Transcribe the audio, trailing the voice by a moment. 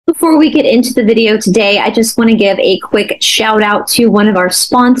Before we get into the video today, I just want to give a quick shout out to one of our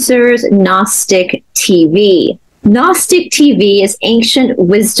sponsors, Gnostic TV. Gnostic TV is ancient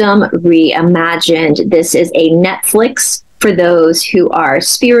wisdom reimagined. This is a Netflix for those who are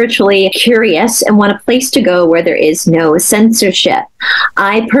spiritually curious and want a place to go where there is no censorship.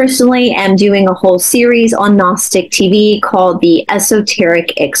 I personally am doing a whole series on Gnostic TV called the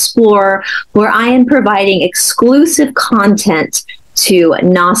Esoteric Explorer, where I am providing exclusive content to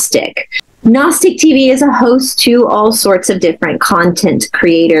Gnostic. Gnostic TV is a host to all sorts of different content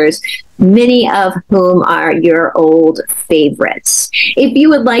creators, many of whom are your old favorites. If you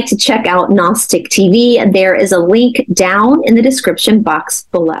would like to check out Gnostic TV, there is a link down in the description box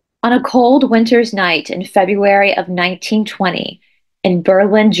below. On a cold winter's night in February of 1920, in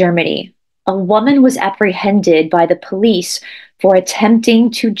Berlin, Germany, a woman was apprehended by the police for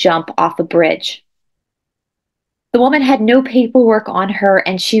attempting to jump off a bridge. The woman had no paperwork on her,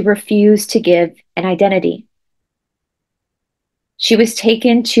 and she refused to give an identity. She was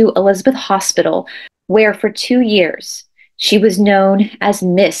taken to Elizabeth Hospital, where for 2 years she was known as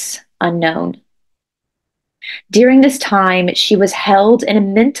Miss Unknown. During this time, she was held in a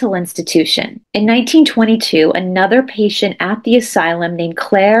mental institution. In 1922, another patient at the asylum named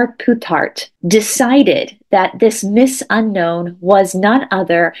Claire Poutart decided that this Miss Unknown was none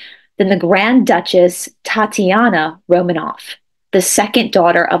other than the Grand Duchess Tatiana Romanov, the second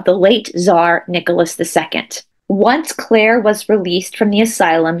daughter of the late Tsar Nicholas II. Once Claire was released from the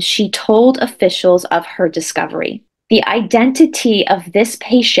asylum, she told officials of her discovery. The identity of this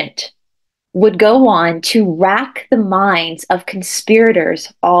patient would go on to rack the minds of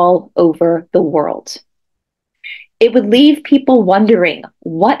conspirators all over the world. It would leave people wondering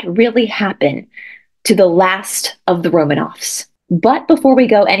what really happened to the last of the Romanovs. But before we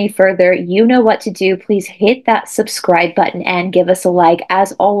go any further, you know what to do. Please hit that subscribe button and give us a like.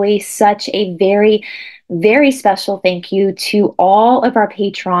 As always, such a very, very special thank you to all of our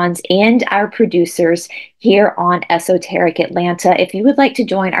patrons and our producers here on Esoteric Atlanta. If you would like to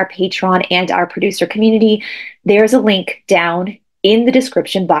join our patron and our producer community, there's a link down in the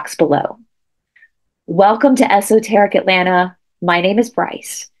description box below. Welcome to Esoteric Atlanta. My name is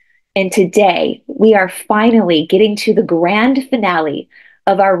Bryce. And today, we are finally getting to the grand finale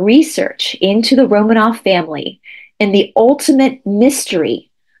of our research into the Romanov family and the ultimate mystery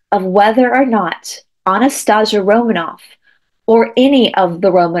of whether or not Anastasia Romanov or any of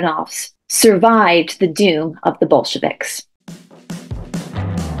the Romanovs survived the doom of the Bolsheviks.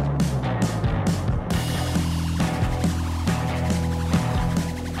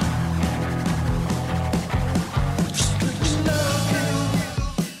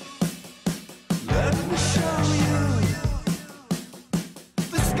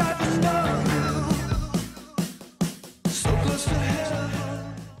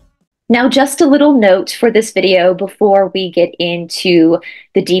 Now, just a little note for this video before we get into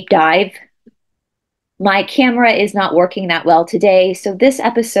the deep dive. My camera is not working that well today, so this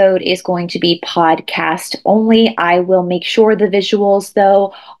episode is going to be podcast only. I will make sure the visuals,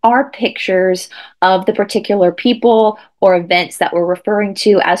 though, are pictures of the particular people or events that we're referring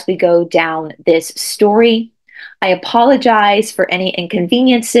to as we go down this story. I apologize for any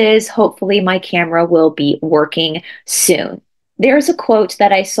inconveniences. Hopefully my camera will be working soon. There's a quote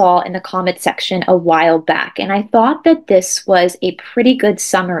that I saw in the comment section a while back, and I thought that this was a pretty good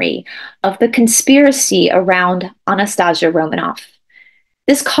summary of the conspiracy around Anastasia Romanov.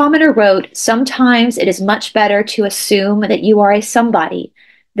 This commenter wrote, "Sometimes it is much better to assume that you are a somebody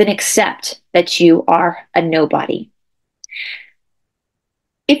than accept that you are a nobody."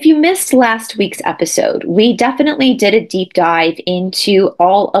 If you missed last week's episode, we definitely did a deep dive into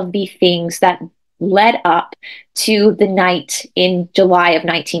all of the things that led up to the night in July of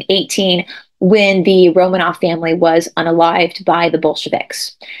 1918 when the Romanov family was unalived by the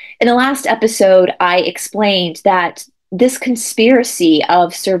Bolsheviks. In the last episode, I explained that this conspiracy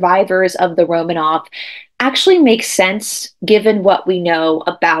of survivors of the Romanov actually makes sense given what we know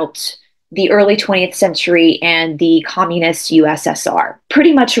about the early 20th century and the communist USSR.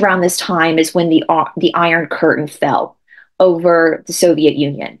 Pretty much around this time is when the Iron Curtain fell over the Soviet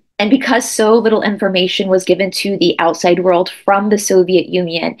Union. And because so little information was given to the outside world from the Soviet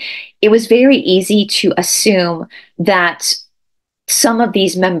Union, it was very easy to assume that some of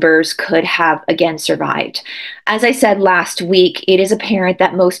these members could have again survived. As I said last week, it is apparent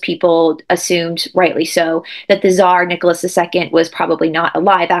that most people assumed, rightly so, that the Tsar Nicholas II was probably not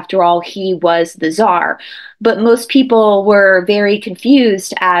alive. After all, he was the Tsar. But most people were very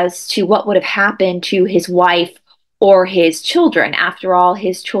confused as to what would have happened to his wife or his children. After all,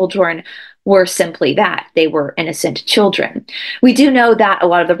 his children were simply that. They were innocent children. We do know that a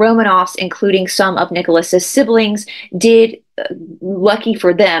lot of the Romanovs, including some of Nicholas's siblings, did, lucky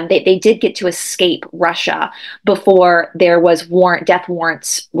for them, they did get to escape Russia before there was death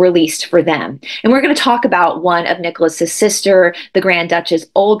warrants released for them. And we're going to talk about one of Nicholas's sister, the Grand Duchess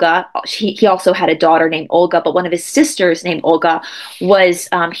Olga. He also had a daughter named Olga, but one of his sisters named Olga was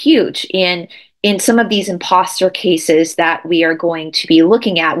huge in some of these imposter cases that we are going to be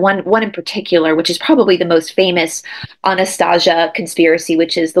looking at. One in particular, which is probably the most famous Anastasia conspiracy,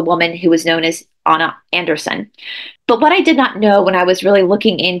 which is the woman who was known as Anna Anderson. But what I did not know when I was really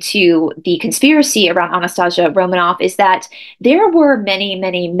looking into the conspiracy around Anastasia Romanov is that there were many,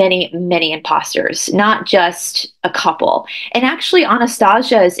 many, many, many imposters, not just a couple. And actually,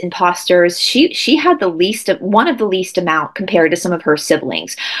 Anastasia's imposters, she had one of the least amount compared to some of her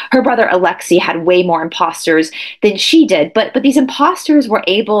siblings. Her brother Alexei had way more imposters than she did. But these imposters were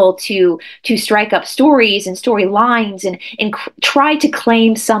able to strike up stories and storylines and try to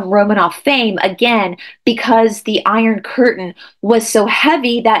claim some Romanov fame again, because the Iron Curtain was so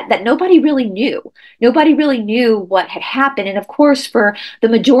heavy that nobody really knew. Nobody really knew what had happened. And of course, for the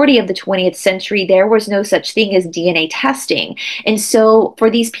majority of the 20th century, there was no such thing as DNA testing. And so for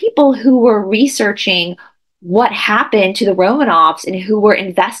these people who were researching what happened to the Romanovs and who were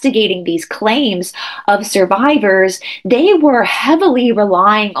investigating these claims of survivors, they were heavily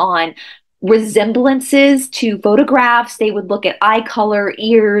relying on resemblances to photographs. They would look at eye color,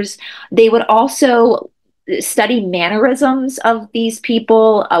 ears. They would also study mannerisms of these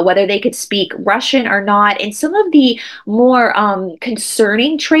people, whether they could speak Russian or not. And some of the more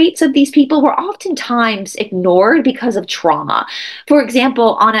concerning traits of these people were oftentimes ignored because of trauma. For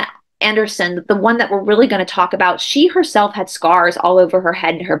example, Anna Anderson, the one that we're really going to talk about, she herself had scars all over her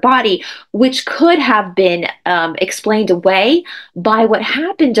head and her body, which could have been explained away by what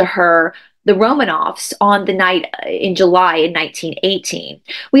happened to her, the Romanovs, on the night in July in 1918.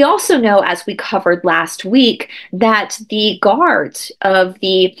 We also know, as we covered last week, that the guards of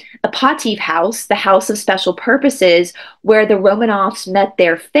the Apativ house, the house of special purposes, where the Romanovs met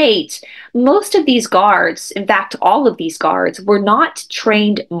their fate, most of these guards, in fact, all of these guards, were not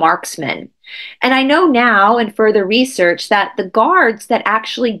trained marksmen. And I know now, in further research, that the guards that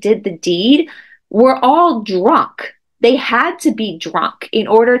actually did the deed were all drunk. They had to be drunk in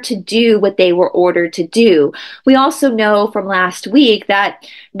order to do what they were ordered to do. We also know from last week that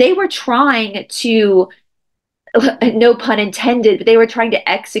they were trying to, no pun intended, but they were trying to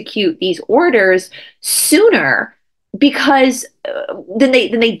execute these orders sooner because than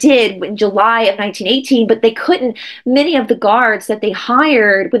they did in July of 1918, but they couldn't. Many of the guards that they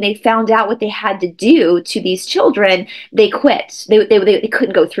hired, when they found out what they had to do to these children, they quit. They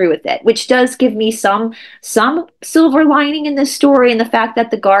couldn't go through with it, which does give me some silver lining in this story, and the fact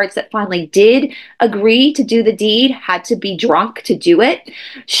that the guards that finally did agree to do the deed had to be drunk to do it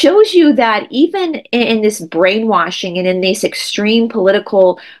shows you that even in this brainwashing and in this extreme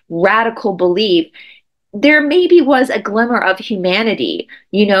political radical belief, there maybe was a glimmer of humanity,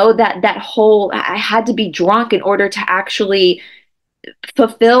 that whole, I had to be drunk in order to actually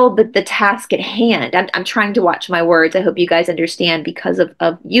fulfill the task at hand. I'm trying to watch my words. I hope you guys understand because of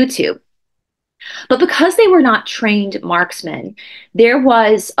YouTube. But because they were not trained marksmen, there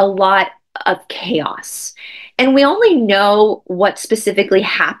was a lot of chaos. And we only know what specifically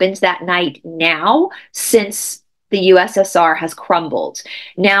happened that night now, since the USSR has crumbled.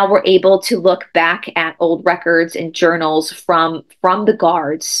 Now we're able to look back at old records and journals from the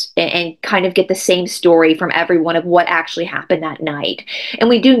guards and kind of get the same story from everyone of what actually happened that night. And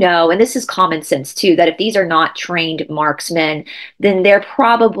we do know, and this is common sense too, that if these are not trained marksmen, then they're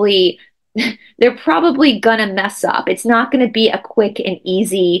probably gonna mess up. It's not gonna be a quick and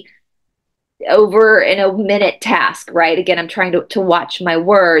easy over in a minute task, right? Again, I'm trying to watch my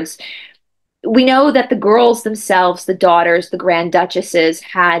words. We know that the girls themselves, the daughters, the Grand Duchesses,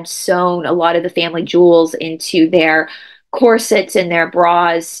 had sewn a lot of the family jewels into their corsets and their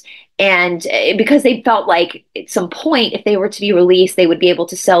bras. And because they felt like at some point, if they were to be released, they would be able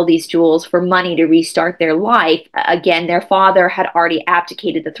to sell these jewels for money to restart their life. Again, their father had already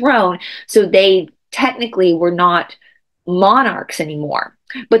abdicated the throne, so they technically were not monarchs anymore.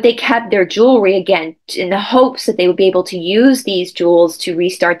 But they kept their jewelry, again, in the hopes that they would be able to use these jewels to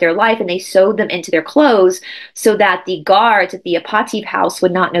restart their life, and they sewed them into their clothes so that the guards at the Apativ house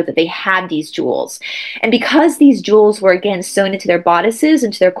would not know that they had these jewels. And because these jewels were, again, sewn into their bodices,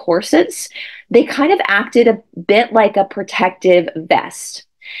 into their corsets, they kind of acted a bit like a protective vest.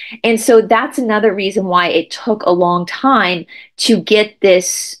 And so that's another reason why it took a long time to get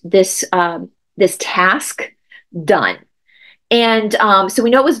this task done. And so we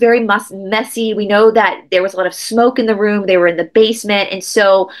know it was very messy. We know that there was a lot of smoke in the room. They were in the basement. And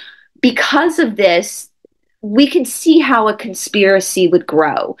so because of this, we can see how a conspiracy would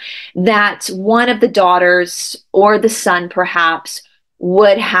grow, that one of the daughters or the son perhaps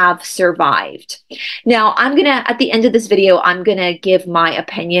would have survived. Now, at the end of this video, I'm gonna give my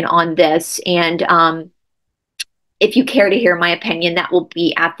opinion on this. And if you care to hear my opinion, that will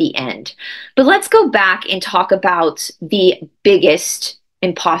be at the end. But let's go back and talk about the biggest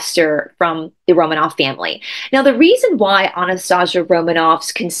imposter from the Romanov family. Now, the reason why Anastasia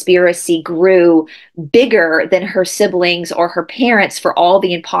Romanov's conspiracy grew bigger than her siblings or her parents for all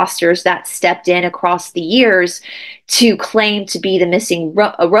the imposters that stepped in across the years to claim to be the missing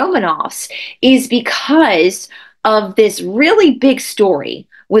Romanovs is because of this really big story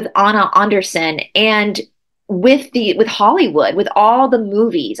with Anna Anderson and with Hollywood, with all the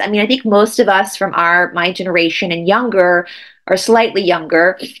movies. I mean, I think most of us from my generation and younger, or slightly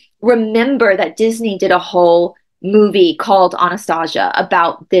younger, remember that Disney did a whole movie called Anastasia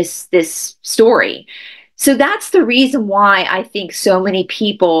about this story. So that's the reason why I think so many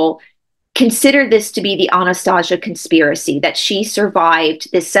people consider this to be the Anastasia conspiracy, that she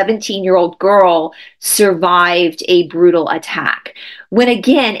survived, this 17-year-old girl survived a brutal attack. When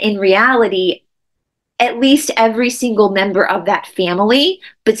again, in reality, at least every single member of that family,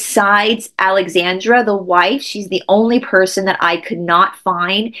 besides Alexandra, the wife, she's the only person that I could not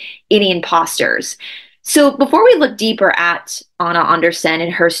find any imposters. So before we look deeper at Anna Anderson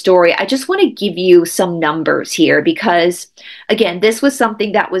and her story, I just want to give you some numbers here because, again, this was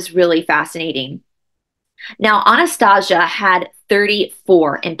something that was really fascinating. Now, Anastasia had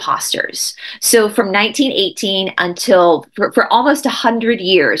 34 imposters. So from 1918 until for almost 100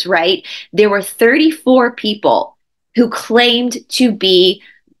 years, right, there were 34 people who claimed to be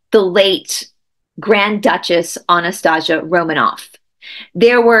the late Grand Duchess Anastasia Romanov.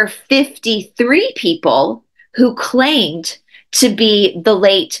 There were 53 people who claimed to be the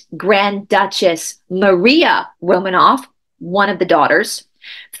late Grand Duchess Maria Romanov, one of the daughters.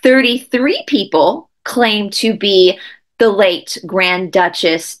 33 people claimed to be the late Grand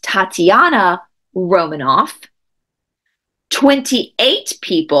Duchess Tatiana Romanov. 28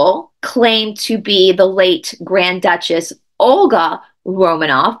 people claimed to be the late Grand Duchess Olga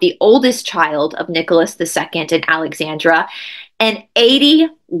Romanov, the oldest child of Nicholas II and Alexandra. And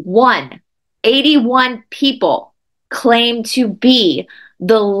 81 people claimed to be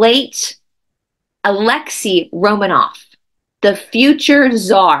the late Alexei Romanov, the future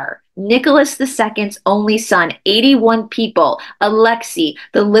Tsar, Nicholas II's only son. 81 people. Alexei,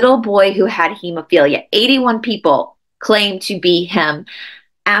 the little boy who had hemophilia. 81 people claimed to be him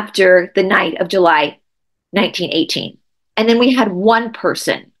after the night of July 1918. And then we had one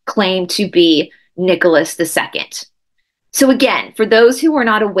person claim to be Nicholas II. So again, for those who were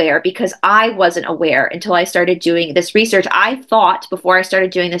not aware, because I wasn't aware until I started doing this research, I thought before I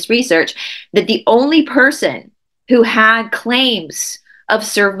started doing this research that the only person who had claims of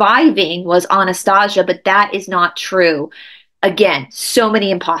surviving was Anastasia, but that is not true. Again, so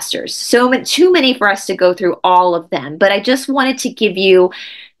many imposters, too many for us to go through all of them. But I just wanted to give you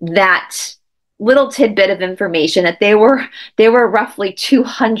that little tidbit of information that there were roughly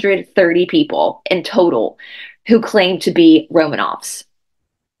 230 people in total who claimed to be Romanovs.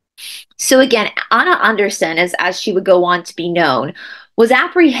 So again, Anna Anderson, as she would go on to be known, was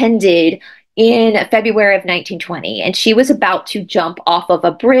apprehended in February of 1920, and she was about to jump off of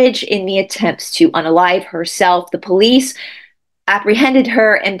a bridge in the attempts to unalive herself. The police apprehended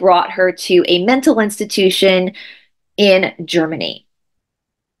her and brought her to a mental institution in Germany.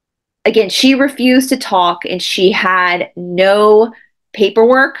 Again, she refused to talk, and she had no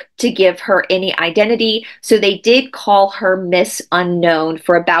paperwork to give her any identity, so they did call her Miss Unknown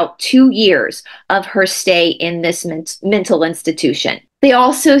for about 2 years of her stay in this mental institution. They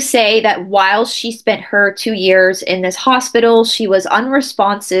also say that while she spent her 2 years in this hospital, she was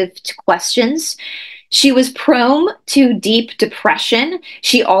unresponsive to questions. She was prone to deep depression.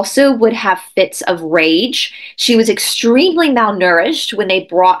 She also would have fits of rage. She was extremely malnourished when they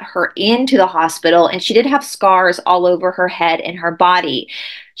brought her into the hospital, and she did have scars all over her head and her body.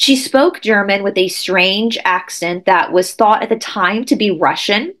 She spoke German with a strange accent that was thought at the time to be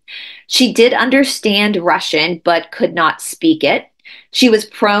Russian. She did understand Russian, but could not speak it. She was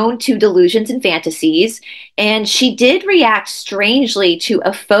prone to delusions and fantasies, and she did react strangely to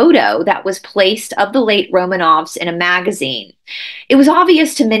a photo that was placed of the late Romanovs in a magazine. It was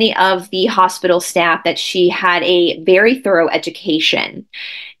obvious to many of the hospital staff that she had a very thorough education,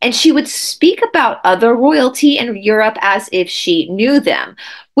 and she would speak about other royalty in Europe as if she knew them,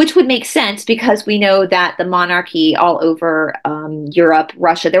 which would make sense because we know that the monarchy all over Europe,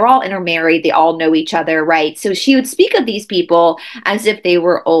 Russia, they're all intermarried. They all know each other, right? So she would speak of these people as if they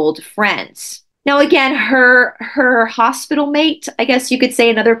were old friends. Now, again, her hospital mate, I guess you could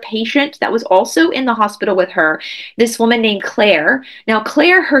say another patient that was also in the hospital with her, this woman named Claire. Now,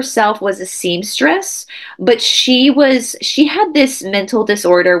 Claire herself was a seamstress, but she had this mental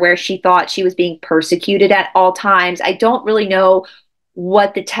disorder where she thought she was being persecuted at all times. I don't really know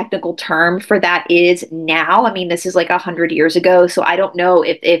what the technical term for that is now. I mean, this is like 100 years ago, so I don't know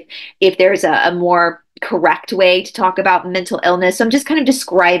if there's a more correct way to talk about mental illness. So I'm just kind of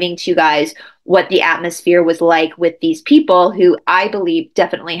describing to you guys what the atmosphere was like with these people who I believe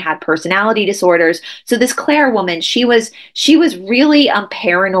definitely had personality disorders. So this Claire woman, she was really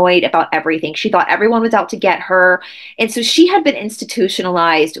paranoid about everything. She thought everyone was out to get her. And so she had been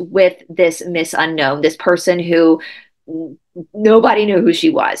institutionalized with this Miss Unknown, this person who nobody knew who she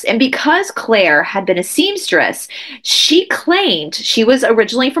was. And because Claire had been a seamstress, she claimed she was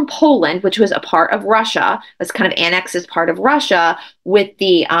originally from Poland, which was a part of Russia, was kind of annexed as part of Russia with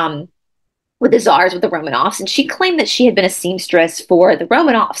the Tsars, with the Romanovs, and she claimed that she had been a seamstress for the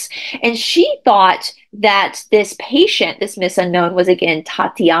Romanovs. And she thought that this patient, this Miss Unknown, was again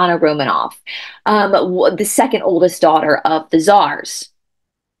Tatiana Romanov, the second oldest daughter of the Tsars.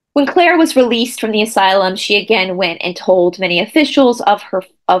 When Claire was released from the asylum, she again went and told many officials of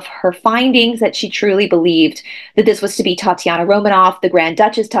her findings, that she truly believed that this was to be Tatiana Romanov, the Grand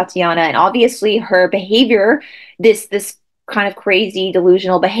Duchess Tatiana, and obviously her behavior, this kind of crazy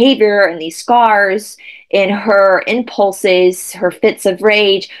delusional behavior and these scars in her impulses, her fits of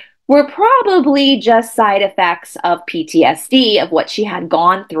rage, were probably just side effects of PTSD, of what she had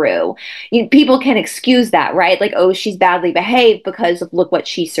gone through. People can excuse that, right? Like, oh, she's badly behaved because of look what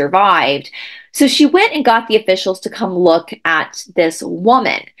she survived. So she went and got the officials to come look at this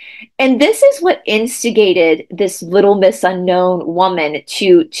woman. And this is what instigated this little Miss Unknown woman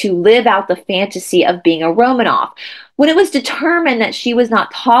to live out the fantasy of being a Romanov. When it was determined that she was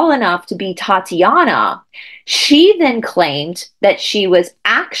not tall enough to be Tatiana, she then claimed that she was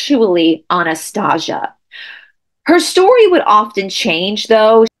actually Anastasia. Her story would often change,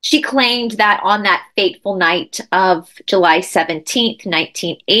 though. She claimed that on that fateful night of July 17th,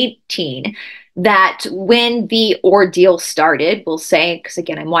 1918, that when the ordeal started, we'll say, because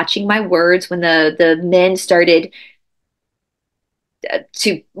again, I'm watching my words, when the men started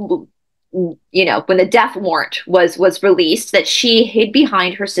to, when the death warrant was released, that she hid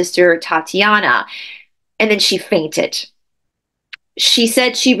behind her sister Tatiana, and then she fainted. She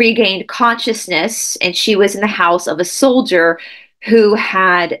said she regained consciousness and she was in the house of a soldier who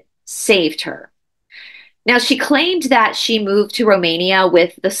had saved her. Now, she claimed that she moved to Romania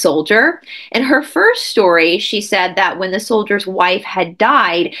with the soldier. In her first story, she said that when the soldier's wife had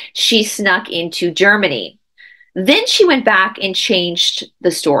died, she snuck into Germany. Then she went back and changed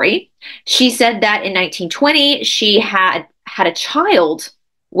the story. She said that in 1920, she had a child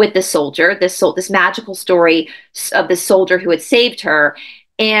with the soldier, this magical story of the soldier who had saved her.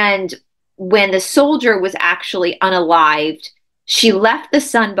 And when the soldier was actually unalived, she left the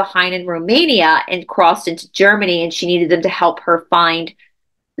son behind in Romania and crossed into Germany, and she needed them to help her find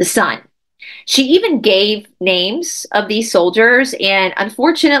the son. She even gave names of these soldiers, and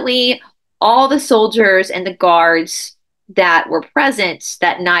unfortunately, all the soldiers and the guards that were present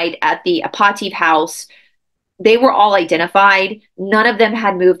that night at the Apativ house, they were all identified. None of them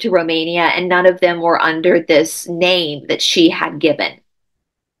had moved to Romania, and none of them were under this name that she had given.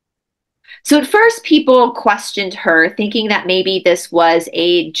 So at first, people questioned her, thinking that maybe this was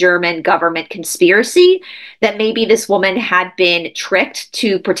a German government conspiracy, that maybe this woman had been tricked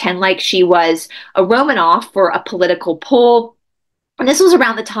to pretend like she was a Romanov for a political pull. And this was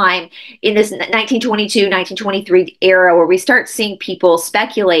around the time in this 1922, 1923 era where we start seeing people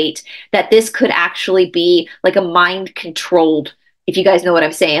speculate that this could actually be like a mind-controlled, if you guys know what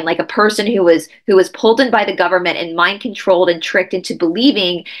I'm saying, like a person who was pulled in by the government and mind-controlled and tricked into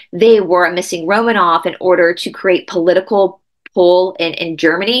believing they were a missing Romanov in order to create political pull in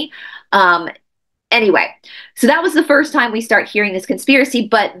Germany. Anyway, so that was the first time we start hearing this conspiracy,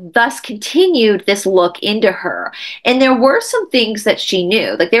 but thus continued this look into her. And there were some things that she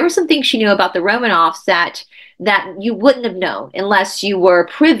knew. Like there were some things she knew about the Romanovs that you wouldn't have known unless you were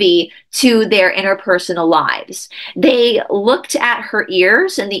privy to their interpersonal lives. They looked at her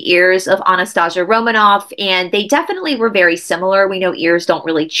ears and the ears of Anastasia Romanov, and they definitely were very similar. We know ears don't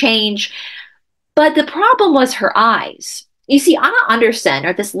really change. But the problem was her eyes. You see, Anna Anderson,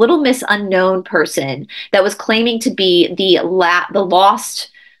 or this little Miss Unknown person that was claiming to be the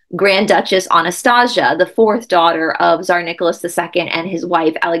lost Grand Duchess Anastasia, the fourth daughter of Tsar Nicholas II and his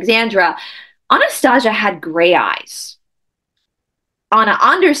wife Alexandra, Anastasia had gray eyes. Anna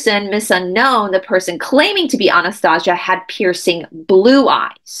Anderson, Miss Unknown, the person claiming to be Anastasia, had piercing blue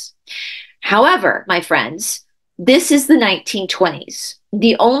eyes. However, my friends, this is the 1920s.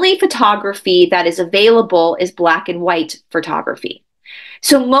 The only photography that is available is black and white photography.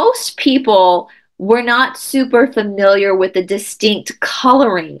 So most people were not super familiar with the distinct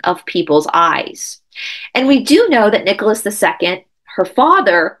coloring of people's eyes. And we do know that Nicholas II, her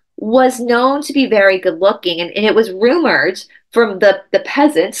father, was known to be very good looking, and it was rumored from the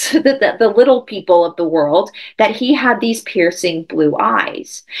peasants, the little people of the world, that he had these piercing blue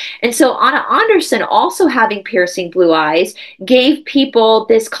eyes. And so Anna Anderson, also having piercing blue eyes, gave people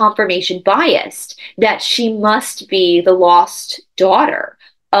this confirmation bias that she must be the lost daughter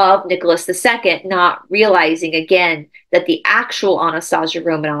of Nicholas II, not realizing again that the actual Anastasia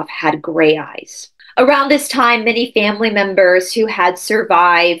Romanov had gray eyes. Around this time, many family members who had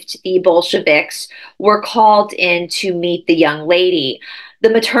survived the Bolsheviks were called in to meet the young lady. The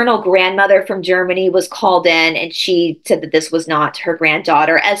maternal grandmother from Germany was called in, and she said that this was not her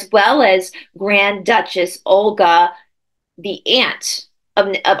granddaughter, as well as Grand Duchess Olga, the aunt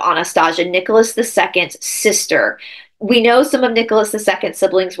of Anastasia, Nicholas II's sister. We know some of Nicholas II's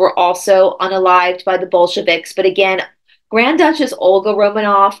siblings were also unalived by the Bolsheviks, but again, Grand Duchess Olga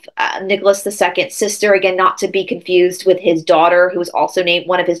Romanov, Nicholas II's sister, again, not to be confused with his daughter, who was also named,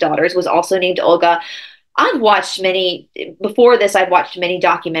 one of his daughters was also named Olga. Before this, I'd watched many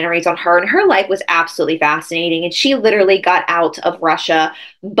documentaries on her, and her life was absolutely fascinating. And she literally got out of Russia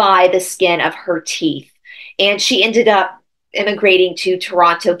by the skin of her teeth. And she ended up immigrating to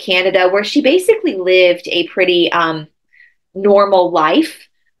Toronto, Canada, where she basically lived a pretty normal life.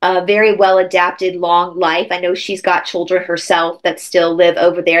 A very well adapted, long life. I know she's got children herself that still live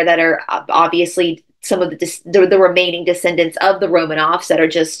over there that are obviously some of the remaining descendants of the Romanovs that are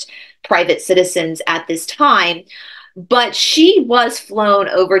just private citizens at this time. But she was flown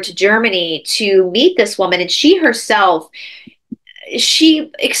over to Germany to meet this woman, and she herself,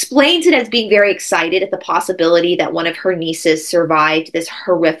 she explains it as being very excited at the possibility that one of her nieces survived this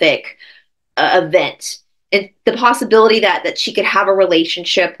horrific event. And the possibility that she could have a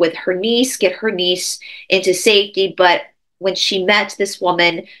relationship with her niece, get her niece into safety. But when she met this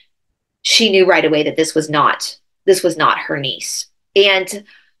woman, she knew right away that this was not her niece. And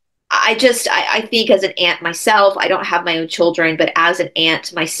I think as an aunt myself, I don't have my own children, but as an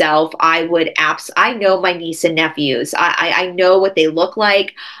aunt myself, I know my niece and nephews. I know what they look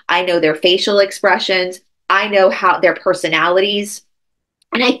like. I know their facial expressions. I know how their personalities.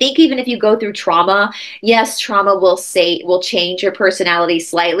 And I think even if you go through trauma, yes, trauma will change your personality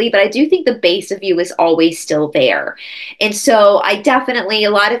slightly, but I do think the base of you is always still there. And so a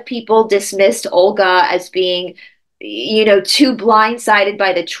lot of people dismissed Olga as being, too blindsided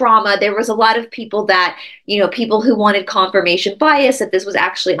by the trauma. There was a lot of people that, people who wanted confirmation bias that this was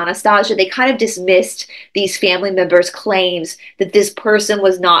actually Anastasia. They kind of dismissed these family members' claims that this person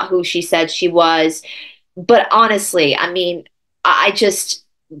was not who she said she was. But honestly, I mean,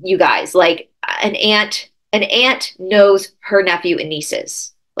 you guys, like an aunt knows her nephew and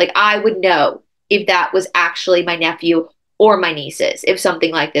nieces. Like I would know if that was actually my nephew or my nieces. If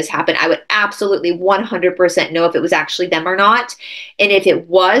something like this happened, I would absolutely 100% know if it was actually them or not. And if it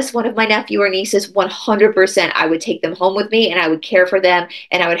was one of my nephew or nieces, 100% I would take them home with me and I would care for them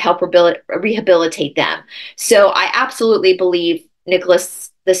and I would help rehabilitate them. So I absolutely believe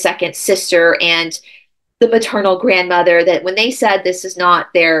Nicholas II's sister and the maternal grandmother, that when they said this is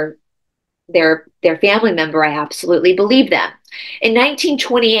not their family member, I absolutely believe them. In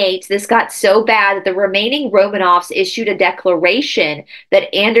 1928, this got so bad that the remaining Romanovs issued a declaration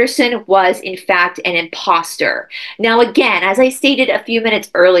that Anderson was, in fact, an imposter. Now, again, as I stated a few minutes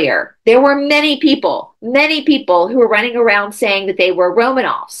earlier, there were many people who were running around saying that they were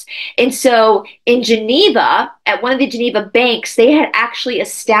Romanovs. And so in Geneva, at one of the Geneva banks, they had actually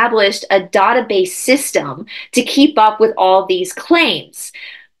established a database system to keep up with all these claims.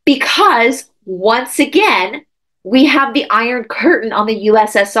 Because, once again, we have the Iron Curtain on the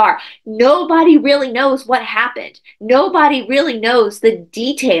USSR. Nobody really knows what happened. Nobody really knows the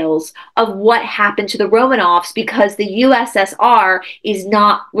details of what happened to the Romanovs because the USSR is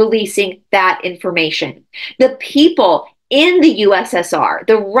not releasing that information. The people in the USSR,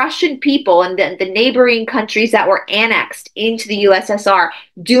 the Russian people and the neighboring countries that were annexed into the USSR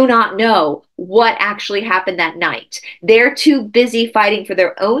do not know what actually happened that night. They're too busy fighting for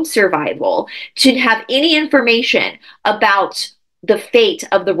their own survival to have any information about the fate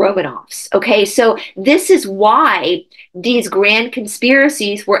of the Romanovs. Okay, so this is why these grand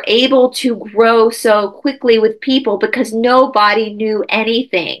conspiracies were able to grow so quickly with people, because nobody knew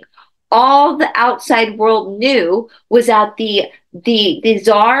anything. All the outside world knew was that the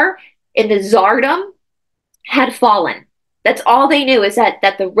czar and the czardom had fallen. That's all they knew, is that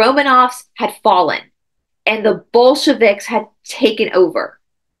the Romanovs had fallen and the Bolsheviks had taken over.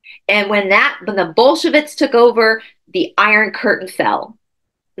 And when the Bolsheviks took over, the Iron Curtain fell.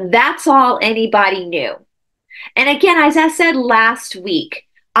 That's all anybody knew. And again, as I said last week,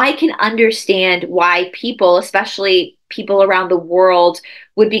 I can understand why people, especially people around the world,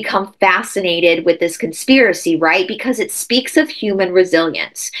 would become fascinated with this conspiracy, right? Because it speaks of human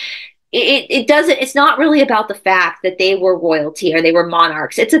resilience. It doesn't, it's not really about the fact that they were royalty or they were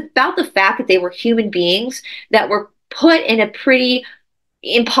monarchs. It's about the fact that they were human beings that were put in a pretty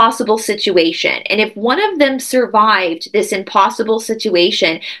impossible situation. And if one of them survived this impossible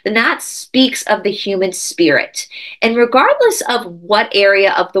situation, then that speaks of the human spirit. And regardless of what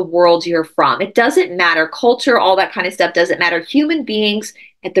area of the world you're from, it doesn't matter. Culture, all that kind of stuff doesn't matter. Human beings,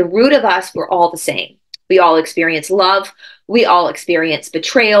 at the root of us, we're all the same. We all experience love. We all experience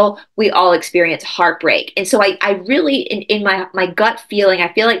betrayal. We all experience heartbreak. And so I really, in my gut feeling,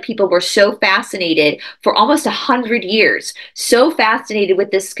 I feel like people were so fascinated for almost 100 years, so fascinated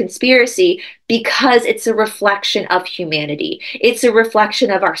with this conspiracy, because it's a reflection of humanity. It's a reflection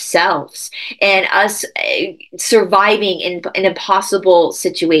of ourselves and us surviving in impossible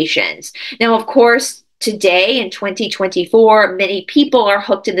situations. Now, of course, today in 2024, many people are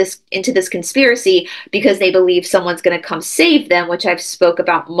hooked into this conspiracy because they believe someone's going to come save them, which I've spoke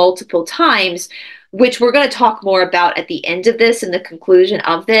about multiple times, which we're going to talk more about at the end of this and the conclusion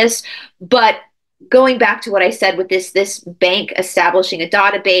of this. But going back to what I said with this bank establishing a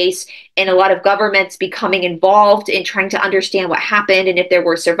database and a lot of governments becoming involved in trying to understand what happened and if there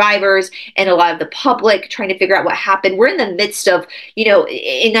were survivors, and a lot of the public trying to figure out what happened. We're in the midst of, in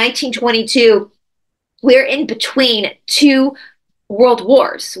 1922, we're in between two world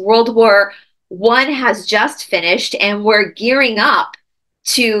wars. World War I has just finished, and we're gearing up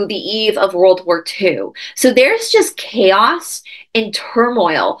to the eve of World War II. So there's just chaos and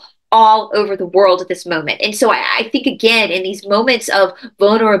turmoil all over the world at this moment. And so I think, again, in these moments of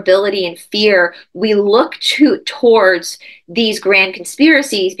vulnerability and fear, we look towards these grand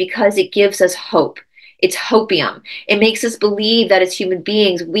conspiracies because it gives us hope. It's hopium. It makes us believe that as human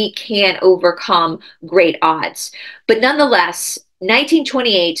beings, we can overcome great odds. But nonetheless,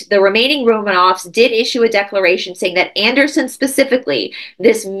 1928, the remaining Romanovs did issue a declaration saying that Anderson specifically,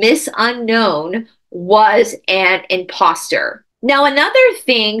 this Miss Unknown, was an imposter. Now, another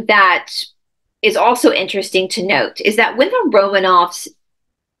thing that is also interesting to note is that when the Romanovs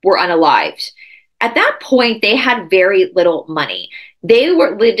were unalived, at that point, they had very little money. They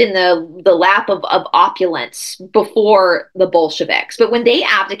lived in the lap of opulence before the Bolsheviks. But when they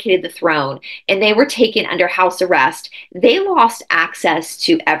abdicated the throne and they were taken under house arrest, they lost access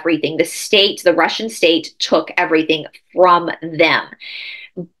to everything. The Russian state took everything from them.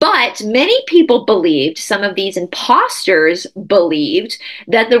 But many people believed, some of these imposters believed,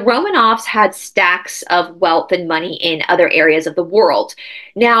 that the Romanovs had stacks of wealth and money in other areas of the world.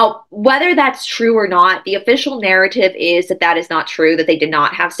 Now, whether that's true or not, the official narrative is that that is not true, that they did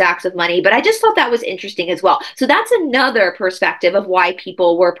not have stacks of money. But I just thought that was interesting as well. So that's another perspective of why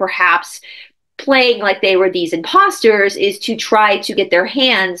people were perhaps playing like they were these imposters, is to try to get their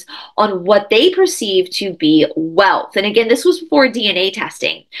hands on what they perceive to be wealth. And again, this was before DNA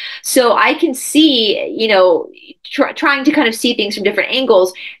testing. So I can see, trying to kind of see things from different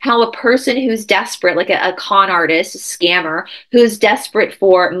angles, how a person who's desperate, like a con artist, a scammer, who's desperate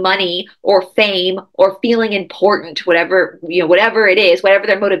for money or fame or feeling important, whatever it is, whatever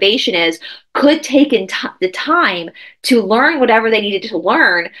their motivation is, could take the time to learn whatever they needed to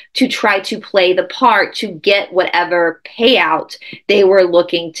learn to try to play the part to get whatever payout they were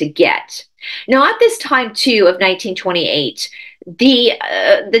looking to get. Now, at this time, too, of 1928,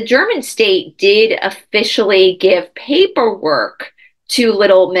 the German state did officially give paperwork to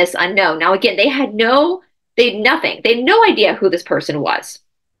Little Miss Unknown. Now, again, they had nothing. They had no idea who this person was.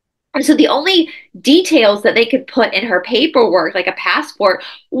 And so the only details that they could put in her paperwork, like a passport,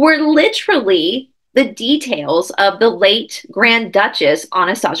 were literally the details of the late Grand Duchess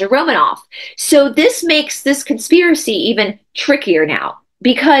Anastasia Romanov. So this makes this conspiracy even trickier now,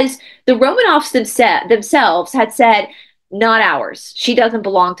 because the Romanovs themselves had said, not ours. She doesn't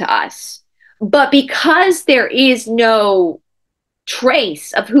belong to us. But because there is no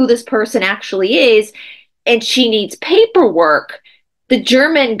trace of who this person actually is, and she needs paperwork, the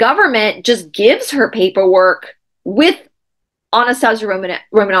German government just gives her paperwork with Anastasia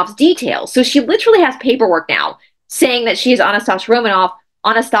Romanov's details. So she literally has paperwork now saying that she is Anastasia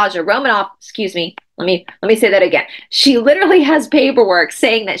Romanov, excuse me. Let me say that again. She literally has paperwork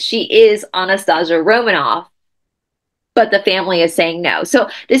saying that she is Anastasia Romanov, but the family is saying no. So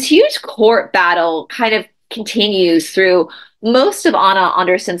this huge court battle kind of continues through most of Anna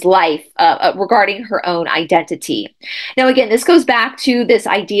Anderson's life regarding her own identity. Now, again, this goes back to this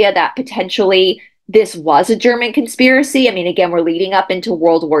idea that potentially this was a German conspiracy. I mean, again, we're leading up into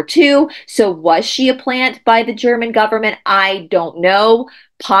World War II. So was she a plant by the German government? I don't know.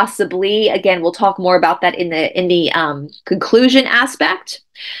 Possibly. Again, we'll talk more about that in the conclusion aspect.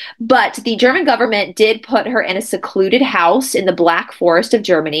 But the German government did put her in a secluded house in the Black Forest of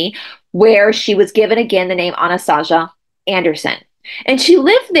Germany, where she was given again the name Anastasia Anderson. And she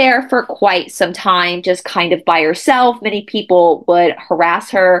lived there for quite some time, just kind of by herself. Many people would harass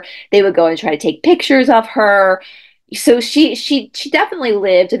her. They would go and try to take pictures of her. So she definitely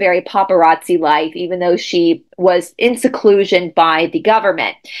lived a very paparazzi life, even though she was in seclusion by the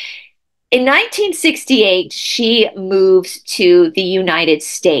government. In 1968, she moves to the United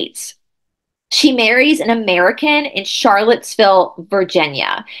States. She marries an American in Charlottesville,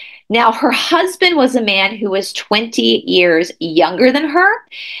 Virginia. Now, her husband was a man who was 20 years younger than her,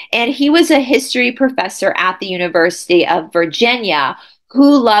 and he was a history professor at the University of Virginia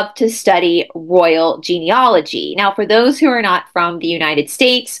who loved to study royal genealogy. Now, for those who are not from the United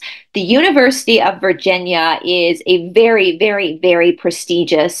States, the University of Virginia is a very, very, very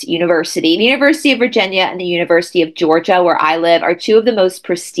prestigious university. The University of Virginia and the University of Georgia, where I live, are two of the most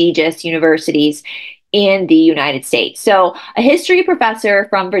prestigious universities in the United States. So a history professor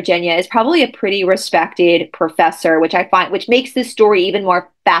from Virginia is probably a pretty respected professor, which I find, which makes this story even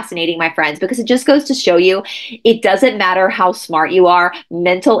more fascinating, my friends, because it just goes to show you it doesn't matter how smart you are.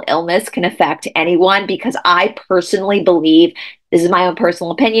 Mental illness can affect anyone, because I personally believe, this is my own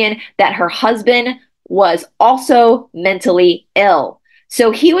personal opinion, that her husband was also mentally ill.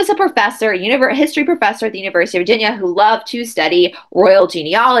 So he was a professor, a history professor at the University of Virginia who loved to study royal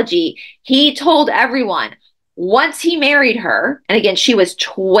genealogy. He told everyone once he married her, and again, she was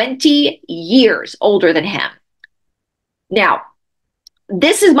 20 years older than him. Now,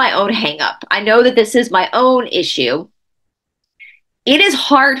 this is my own hangup. I know that this is my own issue. It is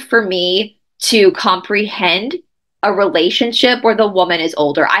hard for me to comprehend a relationship where the woman is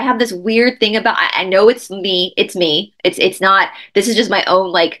older. I have this weird thing about, I know it's me. It's not, this is just my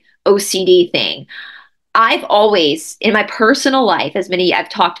own like OCD thing. I've always, in my personal life, I've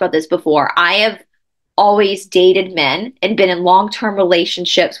talked about this before, I have always dated men and been in long-term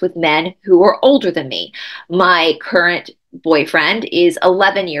relationships with men who were older than me. My current boyfriend is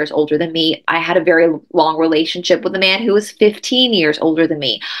 11 years older than me. I had a very long relationship with a man who was 15 years older than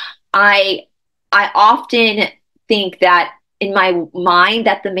me. I often think that in my mind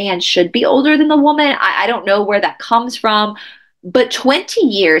that the man should be older than the woman. I don't know where that comes from, but 20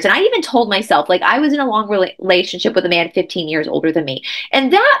 years, and I even told myself, like, I was in a long relationship with a man 15 years older than me,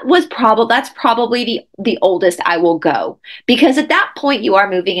 and that's probably the oldest I will go, because at that point you are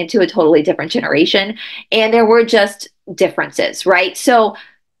moving into a totally different generation, and there were just differences, right? So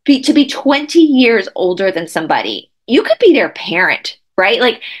to be 20 years older than somebody, you could be their parent, right?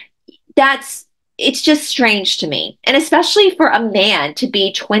 Like, it's just strange to me. And especially for a man to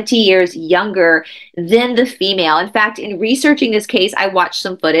be 20 years younger than the female. In fact, in researching this case, I watched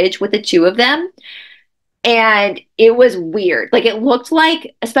some footage with the two of them, and it was weird. Like, it looked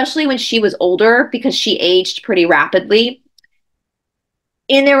like, especially when she was older, because she aged pretty rapidly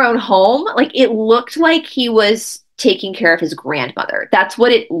in their own home, like, it looked like he was taking care of his grandmother. That's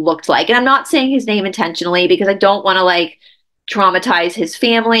what it looked like. And I'm not saying his name intentionally, because I don't want to like traumatize his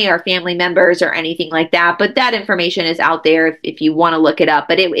family or family members or anything like that. But that information is out there if you want to look it up.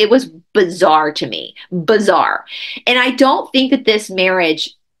 But it was bizarre to me, bizarre. And I don't think that this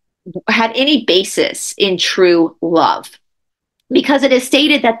marriage had any basis in true love, because it is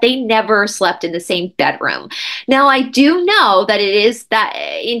stated that they never slept in the same bedroom. Now, I do know that it is that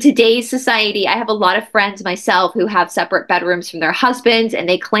in today's society, I have a lot of friends myself who have separate bedrooms from their husbands, and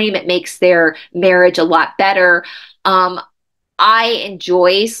they claim it makes their marriage a lot better. I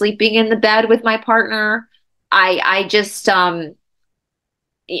enjoy sleeping in the bed with my partner. I just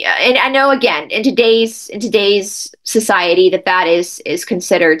yeah, and I know, again, in today's society that is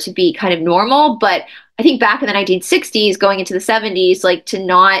considered to be kind of normal, but I think back in the 1960s, going into the 70s, like to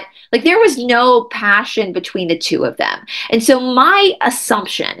not, like there was no passion between the two of them. And so my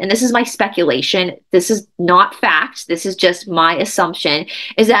assumption, and this is my speculation, this is not fact, this is just my assumption,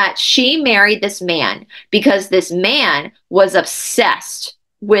 is that she married this man because this man was obsessed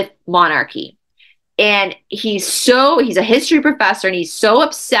with monarchy. And he's a history professor, and he's so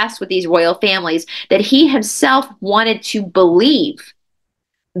obsessed with these royal families that he himself wanted to believe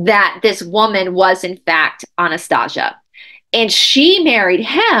that this woman was in fact Anastasia. And she married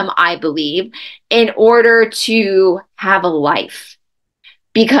him, I believe, in order to have a life.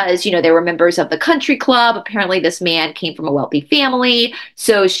 Because, you know, they were members of the country club. Apparently, this man came from a wealthy family.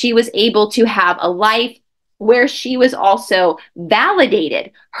 So she was able to have a life where she was also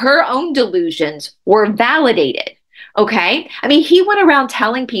validated. Her own delusions were validated. Okay? I mean, he went around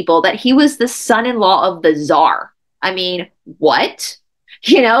telling people that he was the son-in-law of the czar. I mean, what?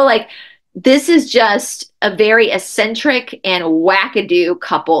 You know, like this is just a very eccentric and wackadoo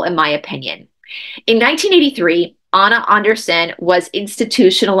couple, in my opinion. In 1983, Anna Anderson was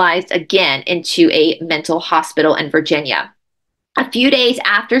institutionalized again into a mental hospital in Virginia. A few days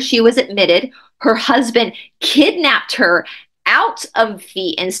after she was admitted, her husband kidnapped her out of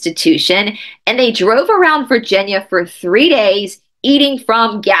the institution, and they drove around Virginia for 3 days eating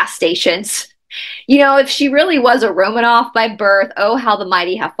from gas stations. You know, if she really was a Romanov by birth, oh, how the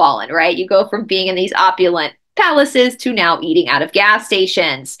mighty have fallen, right? You go from being in these opulent palaces to now eating out of gas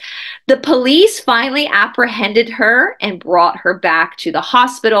stations. The police finally apprehended her and brought her back to the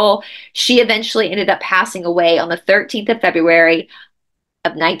hospital. She eventually ended up passing away on the 13th of February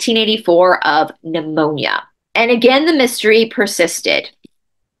of 1984 of pneumonia. And again, the mystery persisted.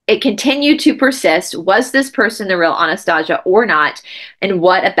 It continued to persist. Was this person the real Anastasia or not? And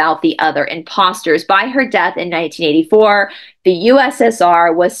what about the other imposters? By her death in 1984, the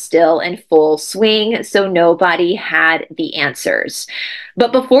USSR was still in full swing, so nobody had the answers.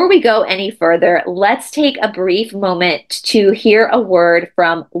 But before we go any further, let's take a brief moment to hear a word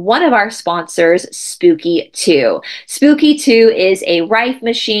from one of our sponsors, Spooky 2. Spooky 2 is a rife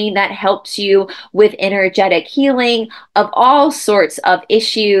machine that helps you with energetic healing of all sorts of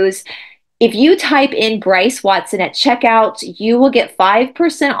issues. If you type in Bryce Watson at checkout, you will get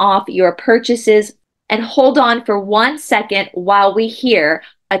 5% off your purchases. And hold on for 1 second while we hear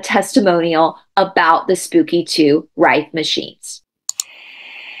a testimonial about the Spooky 2 Rife machines.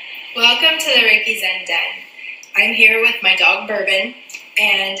 Welcome to the Reiki Zen Den. I'm here with my dog Bourbon,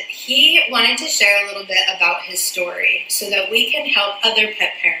 and he wanted to share a little bit about his story so that we can help other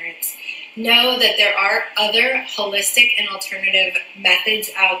pet parents know that there are other holistic and alternative methods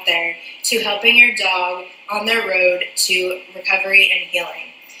out there to helping your dog on their road to recovery and healing.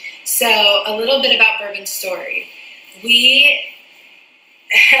 So a little bit about Bourbon's story. We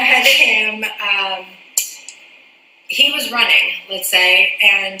had him, he was running, let's say,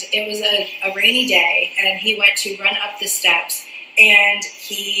 and it was a rainy day, and he went to run up the steps, and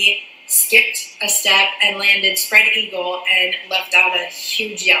he skipped a step and landed spread eagle and left out a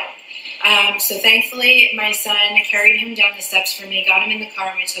huge yelp. So thankfully, my son carried him down the steps for me, got him in the car,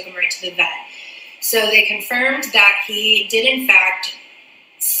 and we took him right to the vet. So they confirmed that he did, in fact,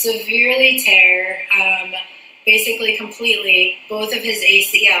 severely tear, basically completely, both of his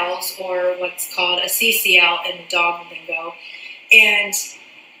ACLs, or what's called a CCL in dog lingo, and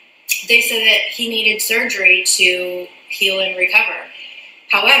they said that he needed surgery to heal and recover.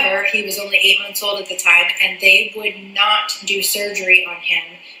 However, he was only 8 months old at the time, and they would not do surgery on him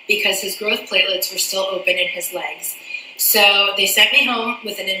because his growth platelets were still open in his legs. So they sent me home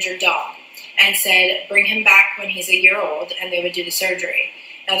with an injured dog and said, bring him back when he's a year old, and they would do the surgery.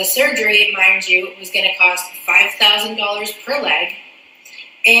 Now, the surgery, mind you, was going to cost $5,000 per leg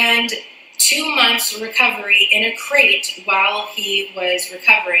and 2 months recovery in a crate while he was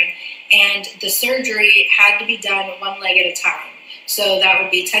recovering. And the surgery had to be done one leg at a time. So that would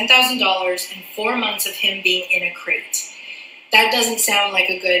be $10,000 and 4 months of him being in a crate. That doesn't sound like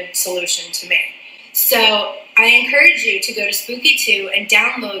a good solution to me. So I encourage you to go to Spooky 2 and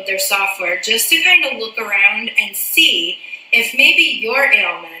download their software just to kind of look around and see if maybe your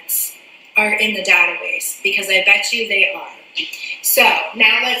ailments are in the database, because I bet you they are. So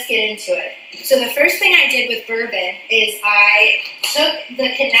now let's get into it. So the first thing I did with Bourbon is I took the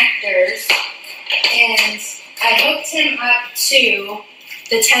connectors and I hooked him up to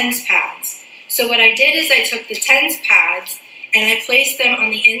the TENS pads. So what I did is I took the TENS pads and I placed them on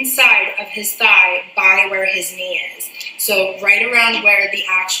the inside of his thigh by where his knee is. So right around where the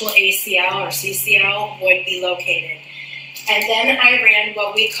actual ACL or CCL would be located. And then I ran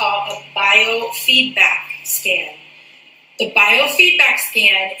what we call a biofeedback scan. The biofeedback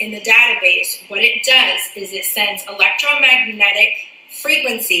scan in the database, what it does is it sends electromagnetic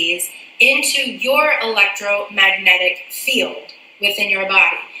frequencies into your electromagnetic field within your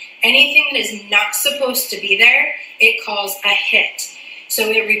body. Anything that is not supposed to be there, it calls a hit. So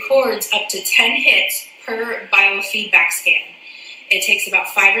it records up to 10 hits per biofeedback scan. It takes about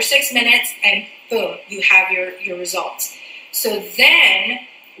 5 or 6 minutes, and boom, you have your results. So then,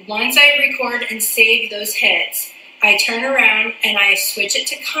 once I record and save those hits, I turn around and I switch it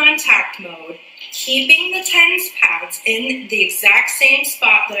to contact mode, keeping the TENS pads in the exact same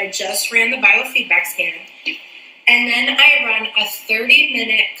spot that I just ran the biofeedback scan. And then I run a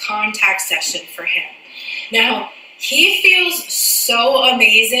 30-minute contact session for him. Now, he feels so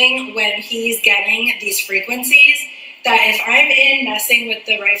amazing when he's getting these frequencies that if I'm in messing with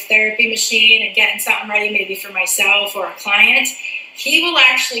the Rife therapy machine and getting something ready maybe for myself or a client, he will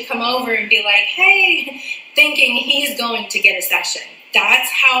actually come over and be like, hey, thinking he's going to get a session. That's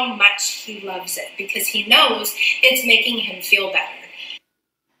how much he loves it, because he knows it's making him feel better.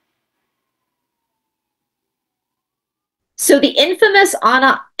 So the infamous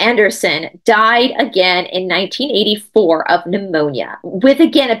Anna Anderson died again in 1984 of pneumonia, with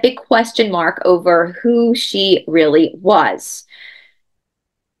again a big question mark over who she really was.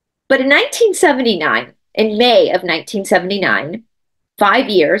 But in 1979, in May of 1979, 5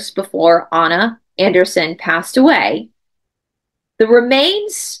 years before Anna Anderson passed away, the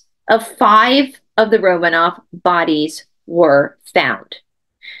remains of 5 of the Romanov bodies were found.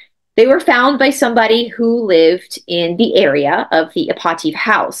 They were found by somebody who lived in the area of the Apativ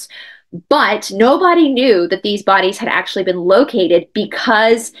house, but nobody knew that these bodies had actually been located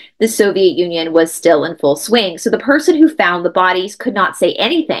because the Soviet Union was still in full swing. So the person who found the bodies could not say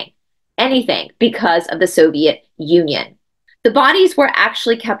anything because of the Soviet Union. The bodies were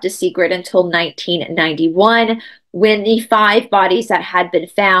actually kept a secret until 1991, when the 5 bodies that had been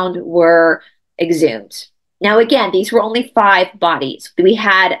found were exhumed. Now, again, these were only 5 bodies. We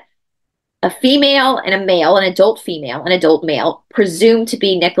had a female and a male, an adult female, an adult male, presumed to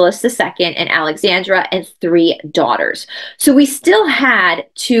be Nicholas II and Alexandra, and 3 daughters. So we still had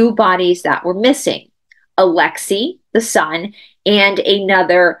 2 bodies that were missing, Alexei, the son, and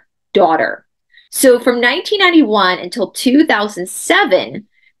another daughter. So from 1991 until 2007,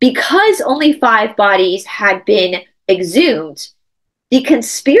 because only 5 bodies had been exhumed, the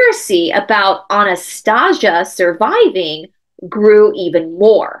conspiracy about Anastasia surviving grew even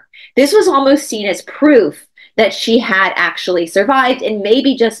more. This was almost seen as proof that she had actually survived, and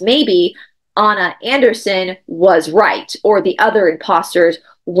maybe, just maybe, Anna Anderson was right, or the other imposters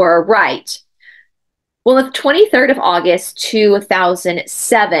were right. Well, on the 23rd of August,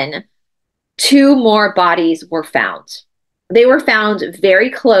 2007, 2 more bodies were found. They were found very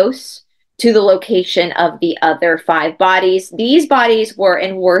close to the location of the other 5 bodies. These bodies were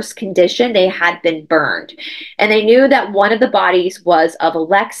in worse condition. They had been burned. And they knew that one of the bodies was of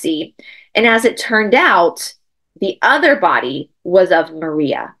Alexei. And as it turned out, the other body was of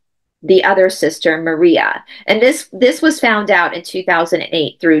Maria, the other sister, Maria. And this was found out in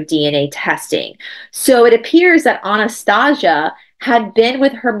 2008 through DNA testing. So it appears that Anastasia had been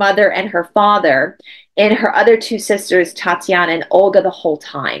with her mother and her father and her other 2 sisters, Tatiana and Olga, the whole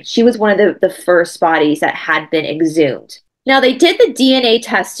time. She was one of the first bodies that had been exhumed. Now, they did the DNA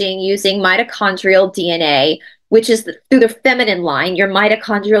testing using mitochondrial DNA, which is through the feminine line. Your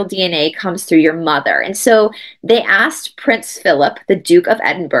mitochondrial DNA comes through your mother. And so they asked Prince Philip, the Duke of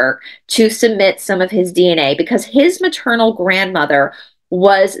Edinburgh, to submit some of his DNA because his maternal grandmother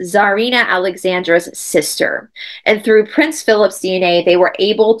was Tsarina Alexandra's sister. And through Prince Philip's DNA, they were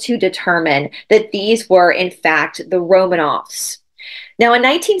able to determine that these were, in fact, the Romanovs. Now, in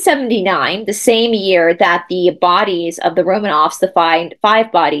 1979, the same year that the bodies of the Romanovs, the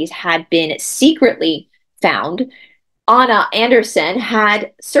 5 bodies, had been secretly found, Anna Anderson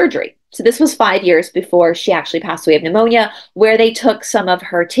had surgery. So this was 5 years before she actually passed away of pneumonia, where they took some of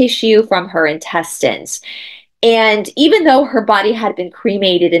her tissue from her intestines. And even though her body had been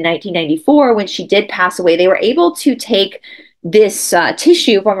cremated in 1994, when she did pass away, they were able to take this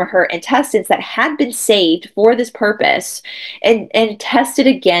tissue from her intestines that had been saved for this purpose and test it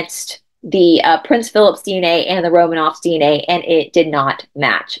against the Prince Philip's DNA and the Romanov's DNA, and it did not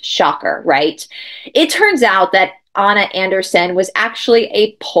match. Shocker, right? It turns out that Anna Anderson was actually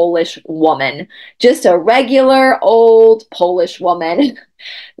a Polish woman, just a regular old Polish woman,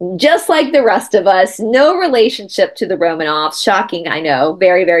 just like the rest of us, no relationship to the Romanovs. Shocking, I know,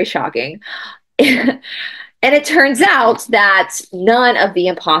 very, very shocking. And it turns out that none of the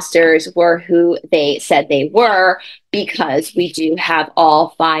imposters were who they said they were, because we do have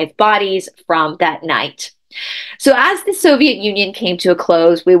all 5 bodies from that night. So as the Soviet Union came to a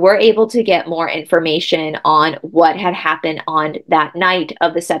close, we were able to get more information on what had happened on that night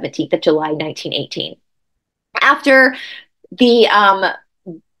of the 17th of July, 1918. After the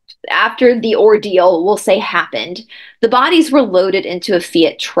ordeal, we'll say, happened, the bodies were loaded into a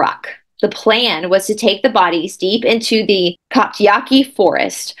Fiat truck. The plan was to take the bodies deep into the Koptyaki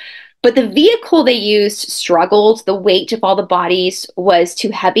forest, but the vehicle they used struggled. The weight of all the bodies was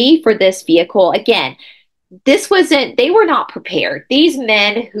too heavy for this vehicle. Again, they were not prepared. These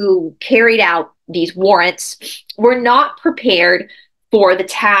men who carried out these warrants were not prepared for the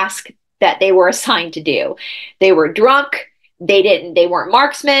task that they were assigned to do. They were drunk. They weren't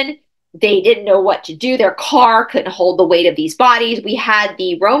marksmen. They didn't know what to do. Their car couldn't hold the weight of these bodies. We had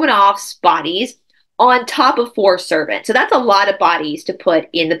the Romanovs' bodies on top of 4 servants. So that's a lot of bodies to put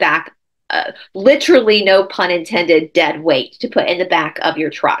in the back, literally, no pun intended, dead weight to put in the back of your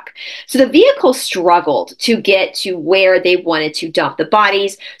truck. So the vehicle struggled to get to where they wanted to dump the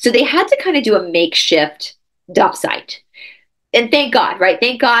bodies. So they had to kind of do a makeshift dump site. And thank God, right?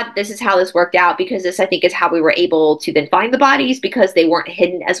 Thank God this is how this worked out, because this, I think, is how we were able to then find the bodies, because they weren't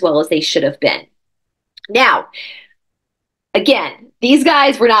hidden as well as they should have been. Now, again, these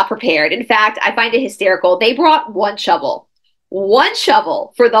guys were not prepared. In fact, I find it hysterical. They brought one shovel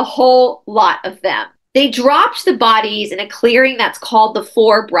for the whole lot of them. They dropped the bodies in a clearing that's called the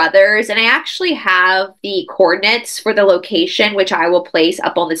Four Brothers, and I actually have the coordinates for the location, which I will place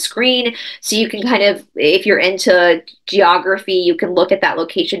up on the screen, so you can kind of, if you're into geography, you can look at that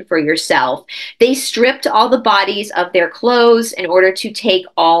location for yourself. They stripped all the bodies of their clothes in order to take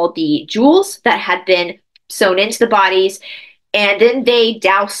all the jewels that had been sewn into the bodies, and then they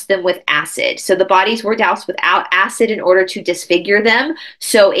doused them with acid. So the bodies were doused with acid in order to disfigure them.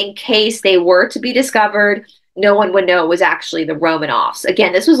 So in case they were to be discovered, no one would know it was actually the Romanovs.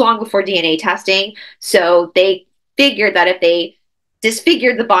 Again, this was long before DNA testing. So they figured that if they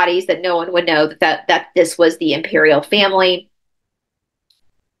disfigured the bodies, that no one would know that this was the imperial family.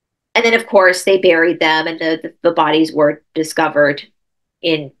 And then, of course, they buried them, and the bodies were discovered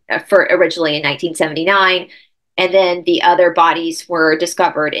originally in 1979. And then the other bodies were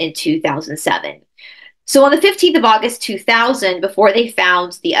discovered in 2007. So on the 15th of August 2000, before they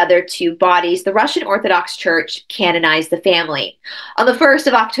found the other 2 bodies, the Russian Orthodox Church canonized the family. On the 1st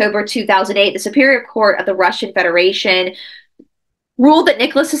of October 2008, the Superior Court of the Russian Federation ruled that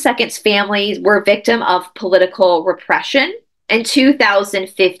Nicholas II's family were victim of political repression. In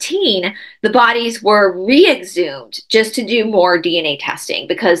 2015, the bodies were re-exhumed just to do more DNA testing,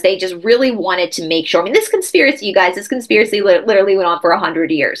 because they just really wanted to make sure. I mean, this conspiracy, you guys, this conspiracy literally went on for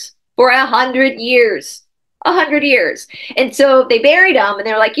 100 years. For 100 years. 100 years. And so they buried them, and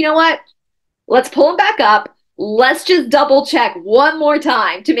they're like, you know what? Let's pull them back up. Let's just double check one more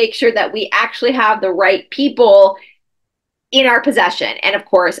time to make sure that we actually have the right people in our possession. And of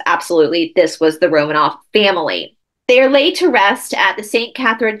course, absolutely, this was the Romanov family. They are laid to rest at the St.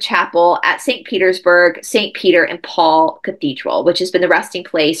 Catherine Chapel at St. Petersburg, St. Peter and Paul Cathedral, which has been the resting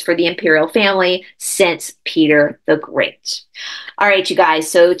place for the imperial family since Peter the Great. All right, you guys,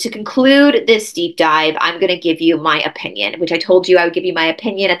 so to conclude this deep dive, I'm going to give you my opinion, which I told you I would give you my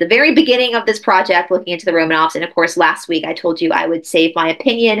opinion at the very beginning of this project, looking into the Romanovs. And of course, last week I told you I would save my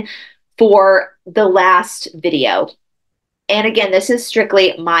opinion for the last video. And again, this is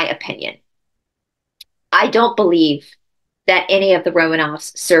strictly my opinion. I don't believe that any of the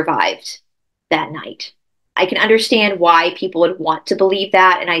Romanovs survived that night. I can understand why people would want to believe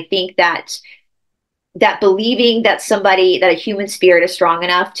that, and I think that believing that a human spirit is strong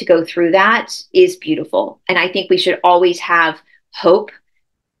enough to go through that is beautiful. And I think we should always have hope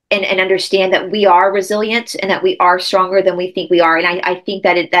and understand that we are resilient and that we are stronger than we think we are. And I think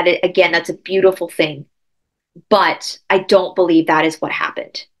that again, that's a beautiful thing. But I don't believe that is what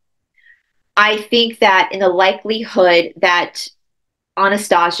happened. I think that in the likelihood that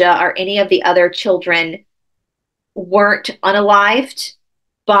Anastasia or any of the other children weren't unalived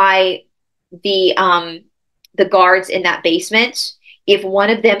by the guards in that basement, if one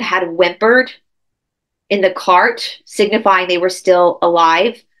of them had whimpered in the cart, signifying they were still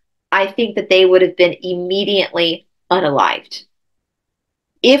alive, I think that they would have been immediately unalived.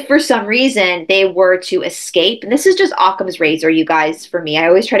 If for some reason they were to escape, and this is just Occam's razor, you guys, for me. I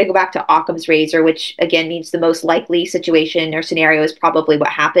always try to go back to Occam's razor, which again means the most likely situation or scenario is probably what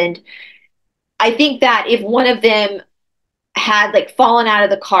happened. I think that if one of them had like fallen out of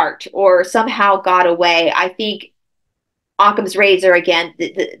the cart or somehow got away, I think Occam's razor, again,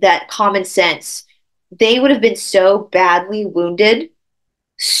 that common sense, they would have been so badly wounded,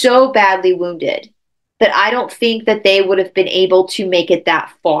 that I don't think that they would have been able to make it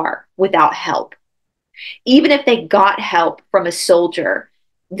that far without help. Even if they got help from a soldier,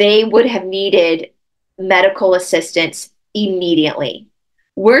 they would have needed medical assistance immediately.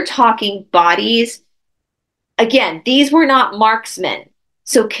 We're talking bodies. Again, these were not marksmen.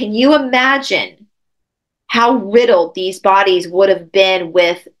 So can you imagine how riddled these bodies would have been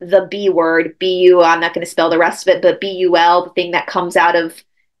with the B word, B-U, I'm not going to spell the rest of it, but B-U-L, the thing that comes out of,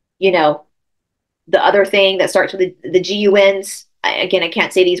 you know, the other thing that starts with the G-U-Ns. Again, I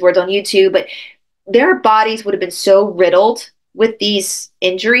can't say these words on YouTube, but their bodies would have been so riddled with these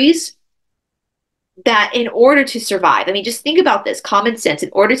injuries that in order to survive, I mean, just think about this, common sense, in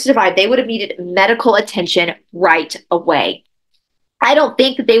order to survive, they would have needed medical attention right away. I don't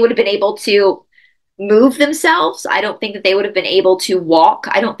think that they would have been able to move themselves. I don't think that they would have been able to walk.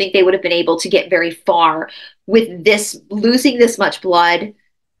 I don't think they would have been able to get very far with this, losing this much blood.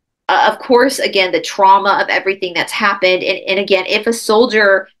 Of course, again, the trauma of everything that's happened. And again, if a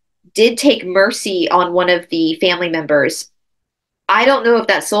soldier did take mercy on one of the family members, I don't know if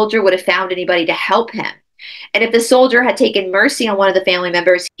that soldier would have found anybody to help him. And if the soldier had taken mercy on one of the family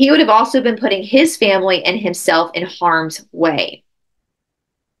members, he would have also been putting his family and himself in harm's way.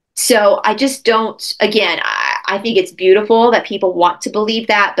 So I just don't, again, I think it's beautiful that people want to believe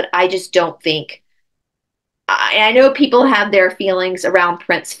that, but I just don't think, I know people have their feelings around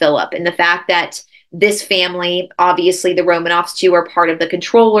Prince Philip and the fact that this family, obviously the Romanovs too, are part of the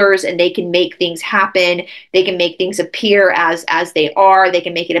controllers, and they can make things happen. They can make things appear as they are. They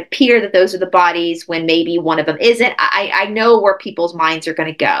can make it appear that those are the bodies when maybe one of them isn't. I know where people's minds are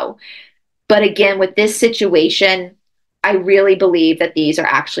going to go. But again, with this situation, I really believe that these are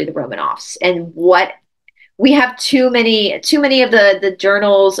actually the Romanovs. And what we have too many of the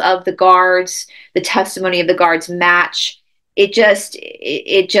journals of the guards, the testimony of the guards match. It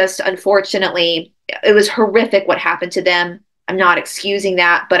just unfortunately, it was horrific what happened to them. I'm not excusing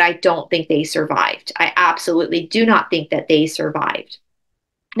that, but I don't think they survived. I absolutely do not think that they survived.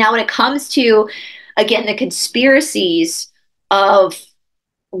 Now, when it comes to, again, the conspiracies of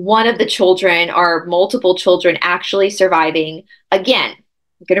one of the children or multiple children actually surviving, again,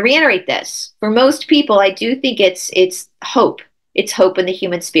 I'm going to reiterate this. For most people, I do think it's hope. It's hope in the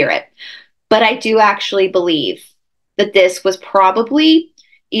human spirit. But I do actually believe that this was probably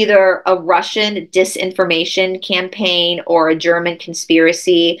either a Russian disinformation campaign or a German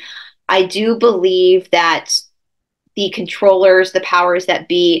conspiracy. I do believe that the controllers, the powers that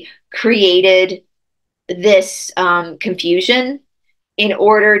be, created this confusion in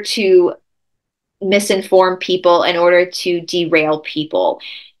order to misinform people, in order to derail people.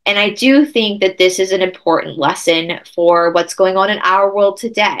 And I do think that this is an important lesson for what's going on in our world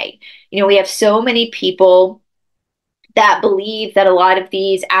today. You know, we have so many people that believe that a lot of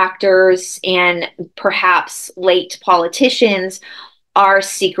these actors and perhaps late politicians are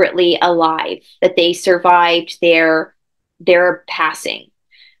secretly alive, that they survived their passing.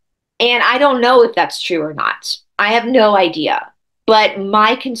 And I don't know if that's true or not. I have no idea. But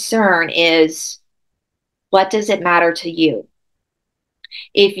my concern is, what does it matter to you?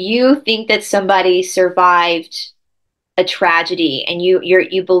 If you think that somebody survived a tragedy and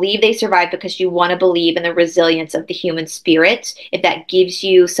you believe they survived because you want to believe in the resilience of the human spirit, if that gives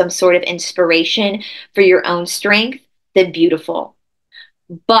you some sort of inspiration for your own strength, then beautiful.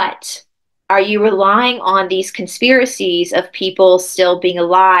 But are you relying on these conspiracies of people still being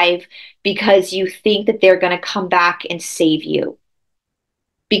alive because you think that they're going to come back and save you?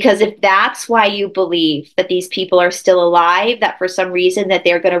 Because if that's why you believe that these people are still alive, that for some reason that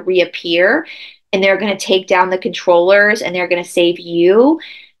they're going to reappear and they're going to take down the controllers and they're going to save you,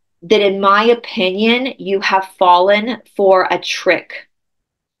 then in my opinion, you have fallen for a trick.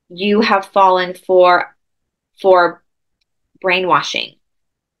 You have fallen for brainwashing.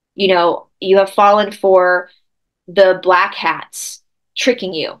 You know, you have fallen for the black hats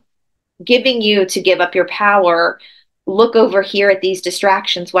tricking you, giving you to give up your power. Look over here at these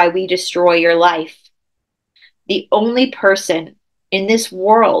distractions while we destroy your life. The only person in this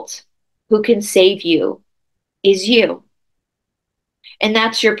world who can save you is you. And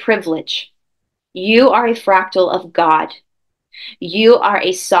that's your privilege. You are a fractal of God. You are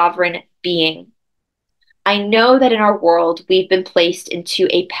a sovereign being. I know that in our world, we've been placed into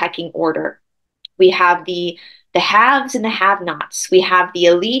a pecking order. We have the haves and the have-nots. We have the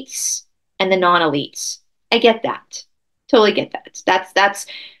elites and the non-elites. I get that. Totally get that. That's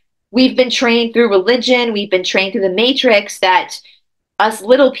we've been trained through religion, we've been trained through the matrix that us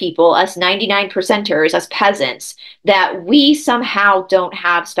little people, us 99 percenters, us peasants, that we somehow don't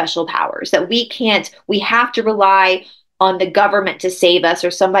have special powers, that we have to rely on the government to save us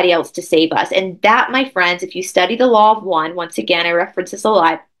or somebody else to save us. And that, my friends, if you study the law of one, once again, I reference this a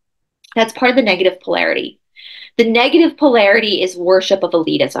lot, That's part of the negative polarity. The negative polarity is worship of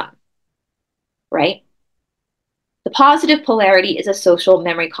elitism, right? The positive polarity is a social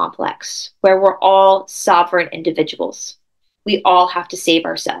memory complex where we're all sovereign individuals. We all have to save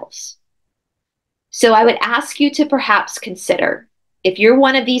ourselves. So I would ask you to perhaps consider, if you're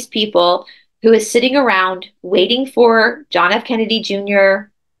one of these people who is sitting around waiting for John F. Kennedy Jr.,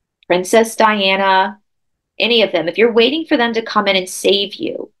 Princess Diana, any of them, if you're waiting for them to come in and save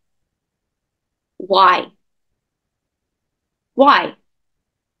you, why? Why?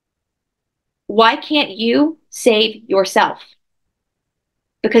 Why can't you save yourself?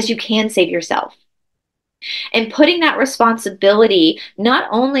 Because you can save yourself. And putting that responsibility, not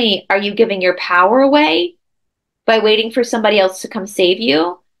only are you giving your power away by waiting for somebody else to come save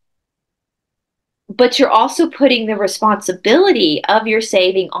you, but you're also putting the responsibility of your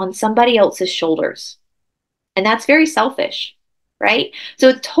saving on somebody else's shoulders. And that's very selfish, right? So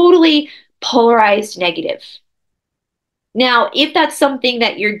it's totally polarized negative. Now, if that's something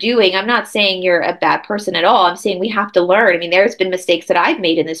that you're doing, I'm not saying you're a bad person at all. I'm saying we have to learn. I mean, there's been mistakes that I've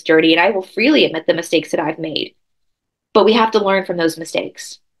made in this journey, and I will freely admit the mistakes that I've made. But we have to learn from those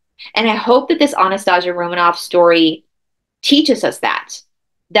mistakes. And I hope that this Anastasia Romanov story teaches us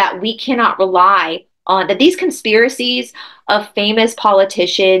that we cannot rely on, that these conspiracies of famous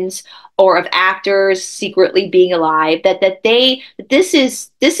politicians or of actors secretly being alive, this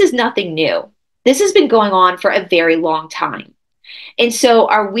is nothing new. This has been going on for a very long time. And so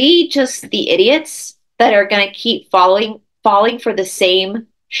are we just the idiots that are going to keep falling for the same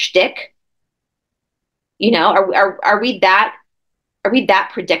shtick? You know, are we that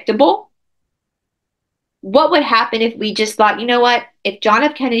predictable? What would happen if we just thought, you know what, if John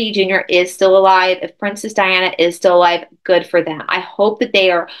F. Kennedy Jr. is still alive, if Princess Diana is still alive, good for them. I hope that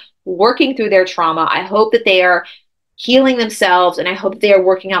they are working through their trauma. I hope that they are healing themselves, and I hope they are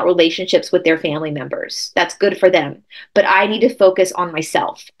working out relationships with their family members. That's good for them. But I need to focus on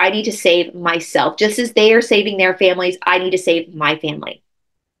myself. I need to save myself. Just as they are saving their families, I need to save my family.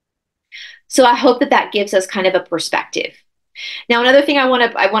 So I hope that gives us kind of a perspective. Now, another thing I want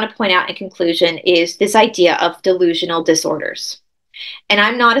to point out in conclusion is this idea of delusional disorders. And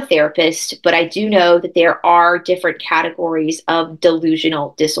I'm not a therapist, but I do know that there are different categories of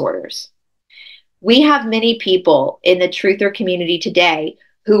delusional disorders. We have many people in the truther community today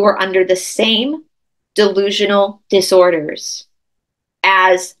who are under the same delusional disorders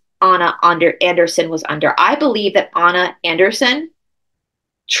as Anna Anderson was under. I believe that Anna Anderson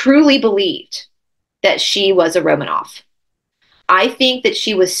truly believed that she was a Romanov. I think that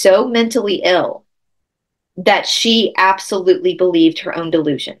she was so mentally ill that she absolutely believed her own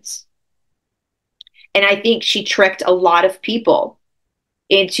delusions. And I think she tricked a lot of people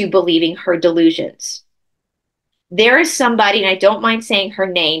into believing her delusions. There is somebody, and I don't mind saying her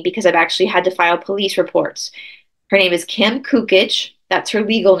name because I've actually had to file police reports. Her name is Kim Kukich. That's her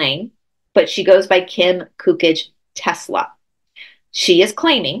legal name, but she goes by Kim Kukich Tesla. She is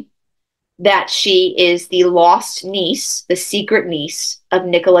claiming that she is the lost niece, the secret niece of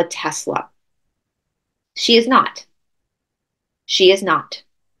Nikola Tesla. She is not. She is not.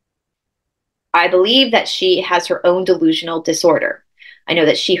 I believe that she has her own delusional disorder. I know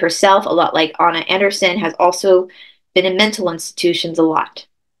that she herself, a lot like Anna Anderson, has also been in mental institutions a lot.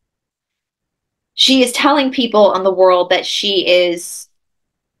 She is telling people in the world that she is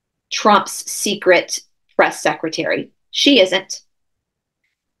Trump's secret press secretary. She isn't.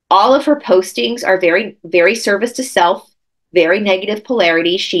 All of her postings are very, very service to self, very negative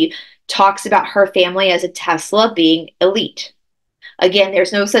polarity. She talks about her family as a Tesla being elite. Again,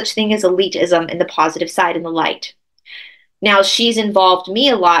 there's no such thing as elitism in the positive side and the light. Now, she's involved me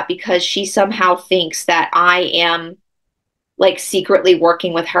a lot because she somehow thinks that I am like secretly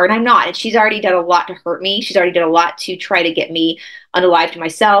working with her, and I'm not. And she's already done a lot to hurt me. She's already done a lot to try to get me unalived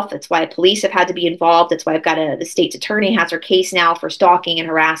myself. That's why police have had to be involved. That's why I've got the state's attorney has her case now for stalking and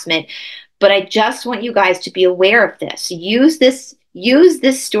harassment. But I just want you guys to be aware of this. Use this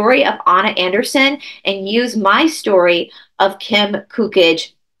story of Anna Anderson and use my story of Kim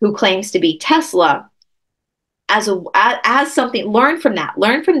Kukich, who claims to be Tesla, as something. Learn from that.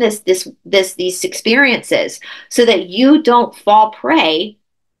 Learn from these experiences so that you don't fall prey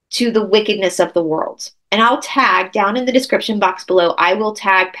to the wickedness of the world. And I'll tag down in the description box below. I will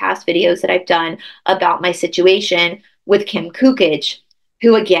tag past videos that I've done about my situation with Kim Kukich,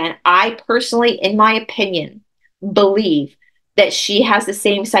 who, again, I personally, in my opinion, believe that she has the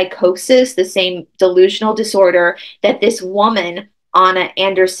same psychosis, the same delusional disorder that this woman, Anna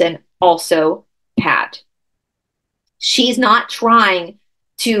Anderson, also had. She's not trying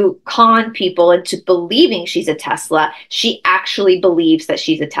to con people into believing she's a Tesla. She actually believes that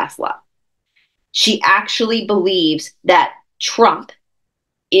she's a Tesla. She actually believes that Trump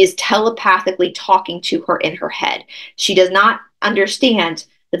is telepathically talking to her in her head. She does not understand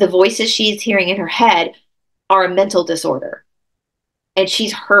that the voices she's hearing in her head are a mental disorder. And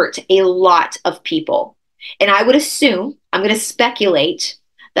she's hurt a lot of people. And I would assume, I'm going to speculate,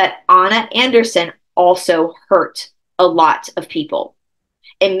 that Anna Anderson also hurt a lot of people.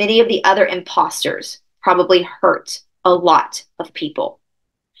 And many of the other imposters probably hurt a lot of people.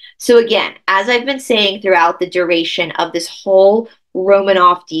 So again, as I've been saying throughout the duration of this whole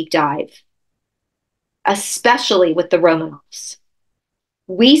Romanov deep dive, especially with the Romanovs,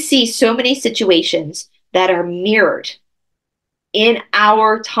 we see so many situations that are mirrored in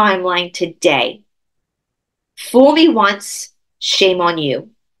our timeline today. Fool me once, shame on you.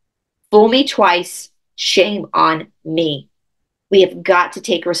 Fool me twice, shame on me. We have got to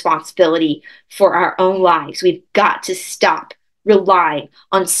take responsibility for our own lives. We've got to stop relying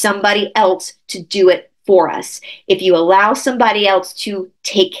on somebody else to do it for us. If you allow somebody else to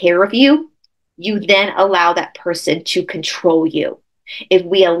take care of you, you then allow that person to control you. If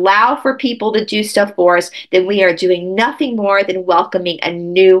we allow for people to do stuff for us, then we are doing nothing more than welcoming a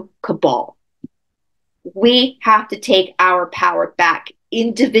new cabal. We have to take our power back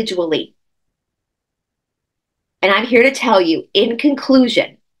individually. And I'm here to tell you, in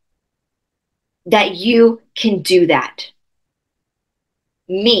conclusion, that you can do that.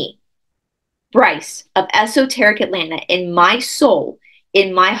 Me, Bryce of Esoteric Atlanta, in my soul,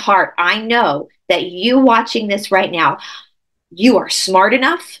 in my heart, I know that you watching this right now, you are smart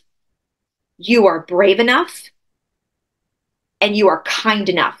enough, you are brave enough, and you are kind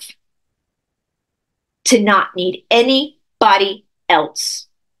enough to not need anybody else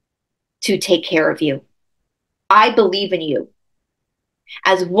to take care of you. I believe in you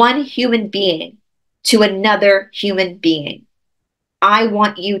as one human being to another human being. I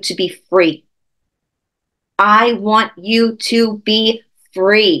want you to be free. I want you to be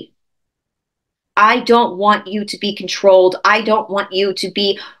free. I don't want you to be controlled. I don't want you to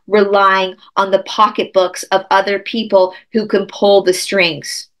be relying on the pocketbooks of other people who can pull the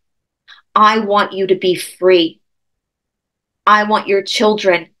strings. I want you to be free. I want your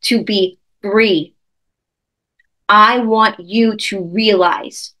children to be free. I want you to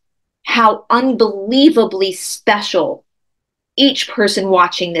realize how unbelievably special each person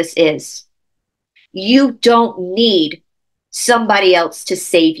watching this is. You don't need somebody else to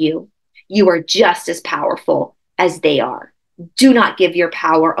save you. You are just as powerful as they are. Do not give your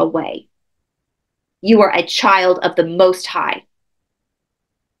power away. You are a child of the Most High.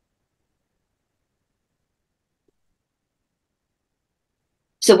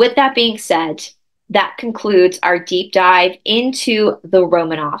 So with that being said, that concludes our deep dive into the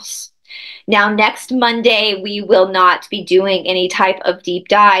Romanovs. Now, next Monday, we will not be doing any type of deep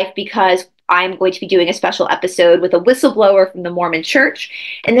dive because I'm going to be doing a special episode with a whistleblower from the Mormon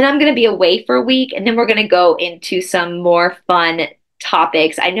Church. And then I'm going to be away for a week, and then we're going to go into some more fun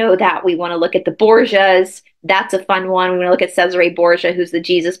topics. I know that we want to look at the Borgias. That's a fun one. We want to look at Cesare Borgia, who's the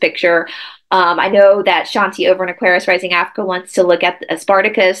Jesus picture. I know that Shanti over in Aquarius Rising Africa wants to look at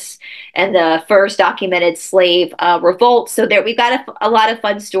Spartacus and the first documented slave revolt. So there, we've got a lot of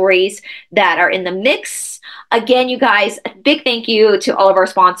fun stories that are in the mix. Again, you guys, a big thank you to all of our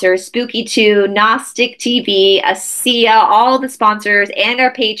sponsors, Spooky2, Gnostic TV, Asea, all the sponsors and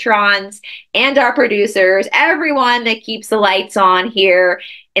our patrons and our producers, everyone that keeps the lights on here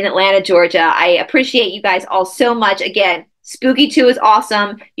in Atlanta, Georgia. I appreciate you guys all so much. Again, Spooky2 is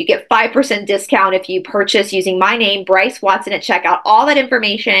awesome. You get 5% discount if you purchase using my name, Bryce Watson, at checkout. All that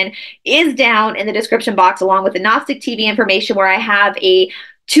information is down in the description box, along with the Gnostic TV information, where I have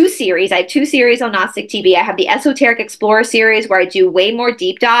two series. I have two series on Gnostic TV. I have the Esoteric Explorer series, where I do way more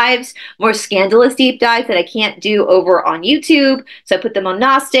deep dives, more scandalous deep dives that I can't do over on YouTube. So I put them on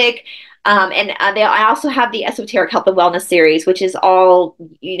Gnostic. I also have the Esoteric Health and Wellness series, which is all,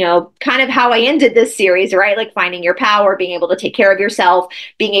 you know, kind of how I ended this series, right? Like finding your power, being able to take care of yourself,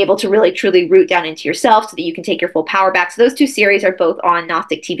 being able to really truly root down into yourself so that you can take your full power back. So those two series are both on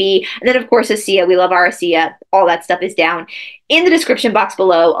Gnostic TV. And then, of course, Asea. We love our Asea. All that stuff is down in the description box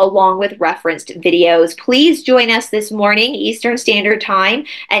below, along with referenced videos. Please join us this morning, Eastern Standard Time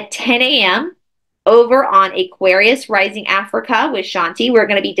at 10 a.m. over on Aquarius Rising Africa with Shanti. We're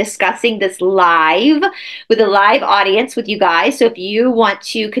going to be discussing this live with a live audience with you guys. So if you want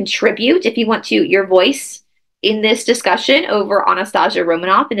to contribute, if you want to your voice in this discussion over Anastasia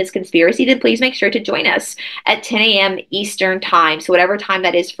Romanov and this conspiracy, then please make sure to join us at 10 a.m. Eastern time. So whatever time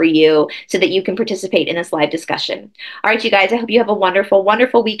that is for you, so that you can participate in this live discussion. All right, you guys, I hope you have a wonderful,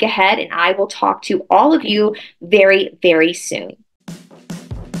 wonderful week ahead, and I will talk to all of you very, very soon.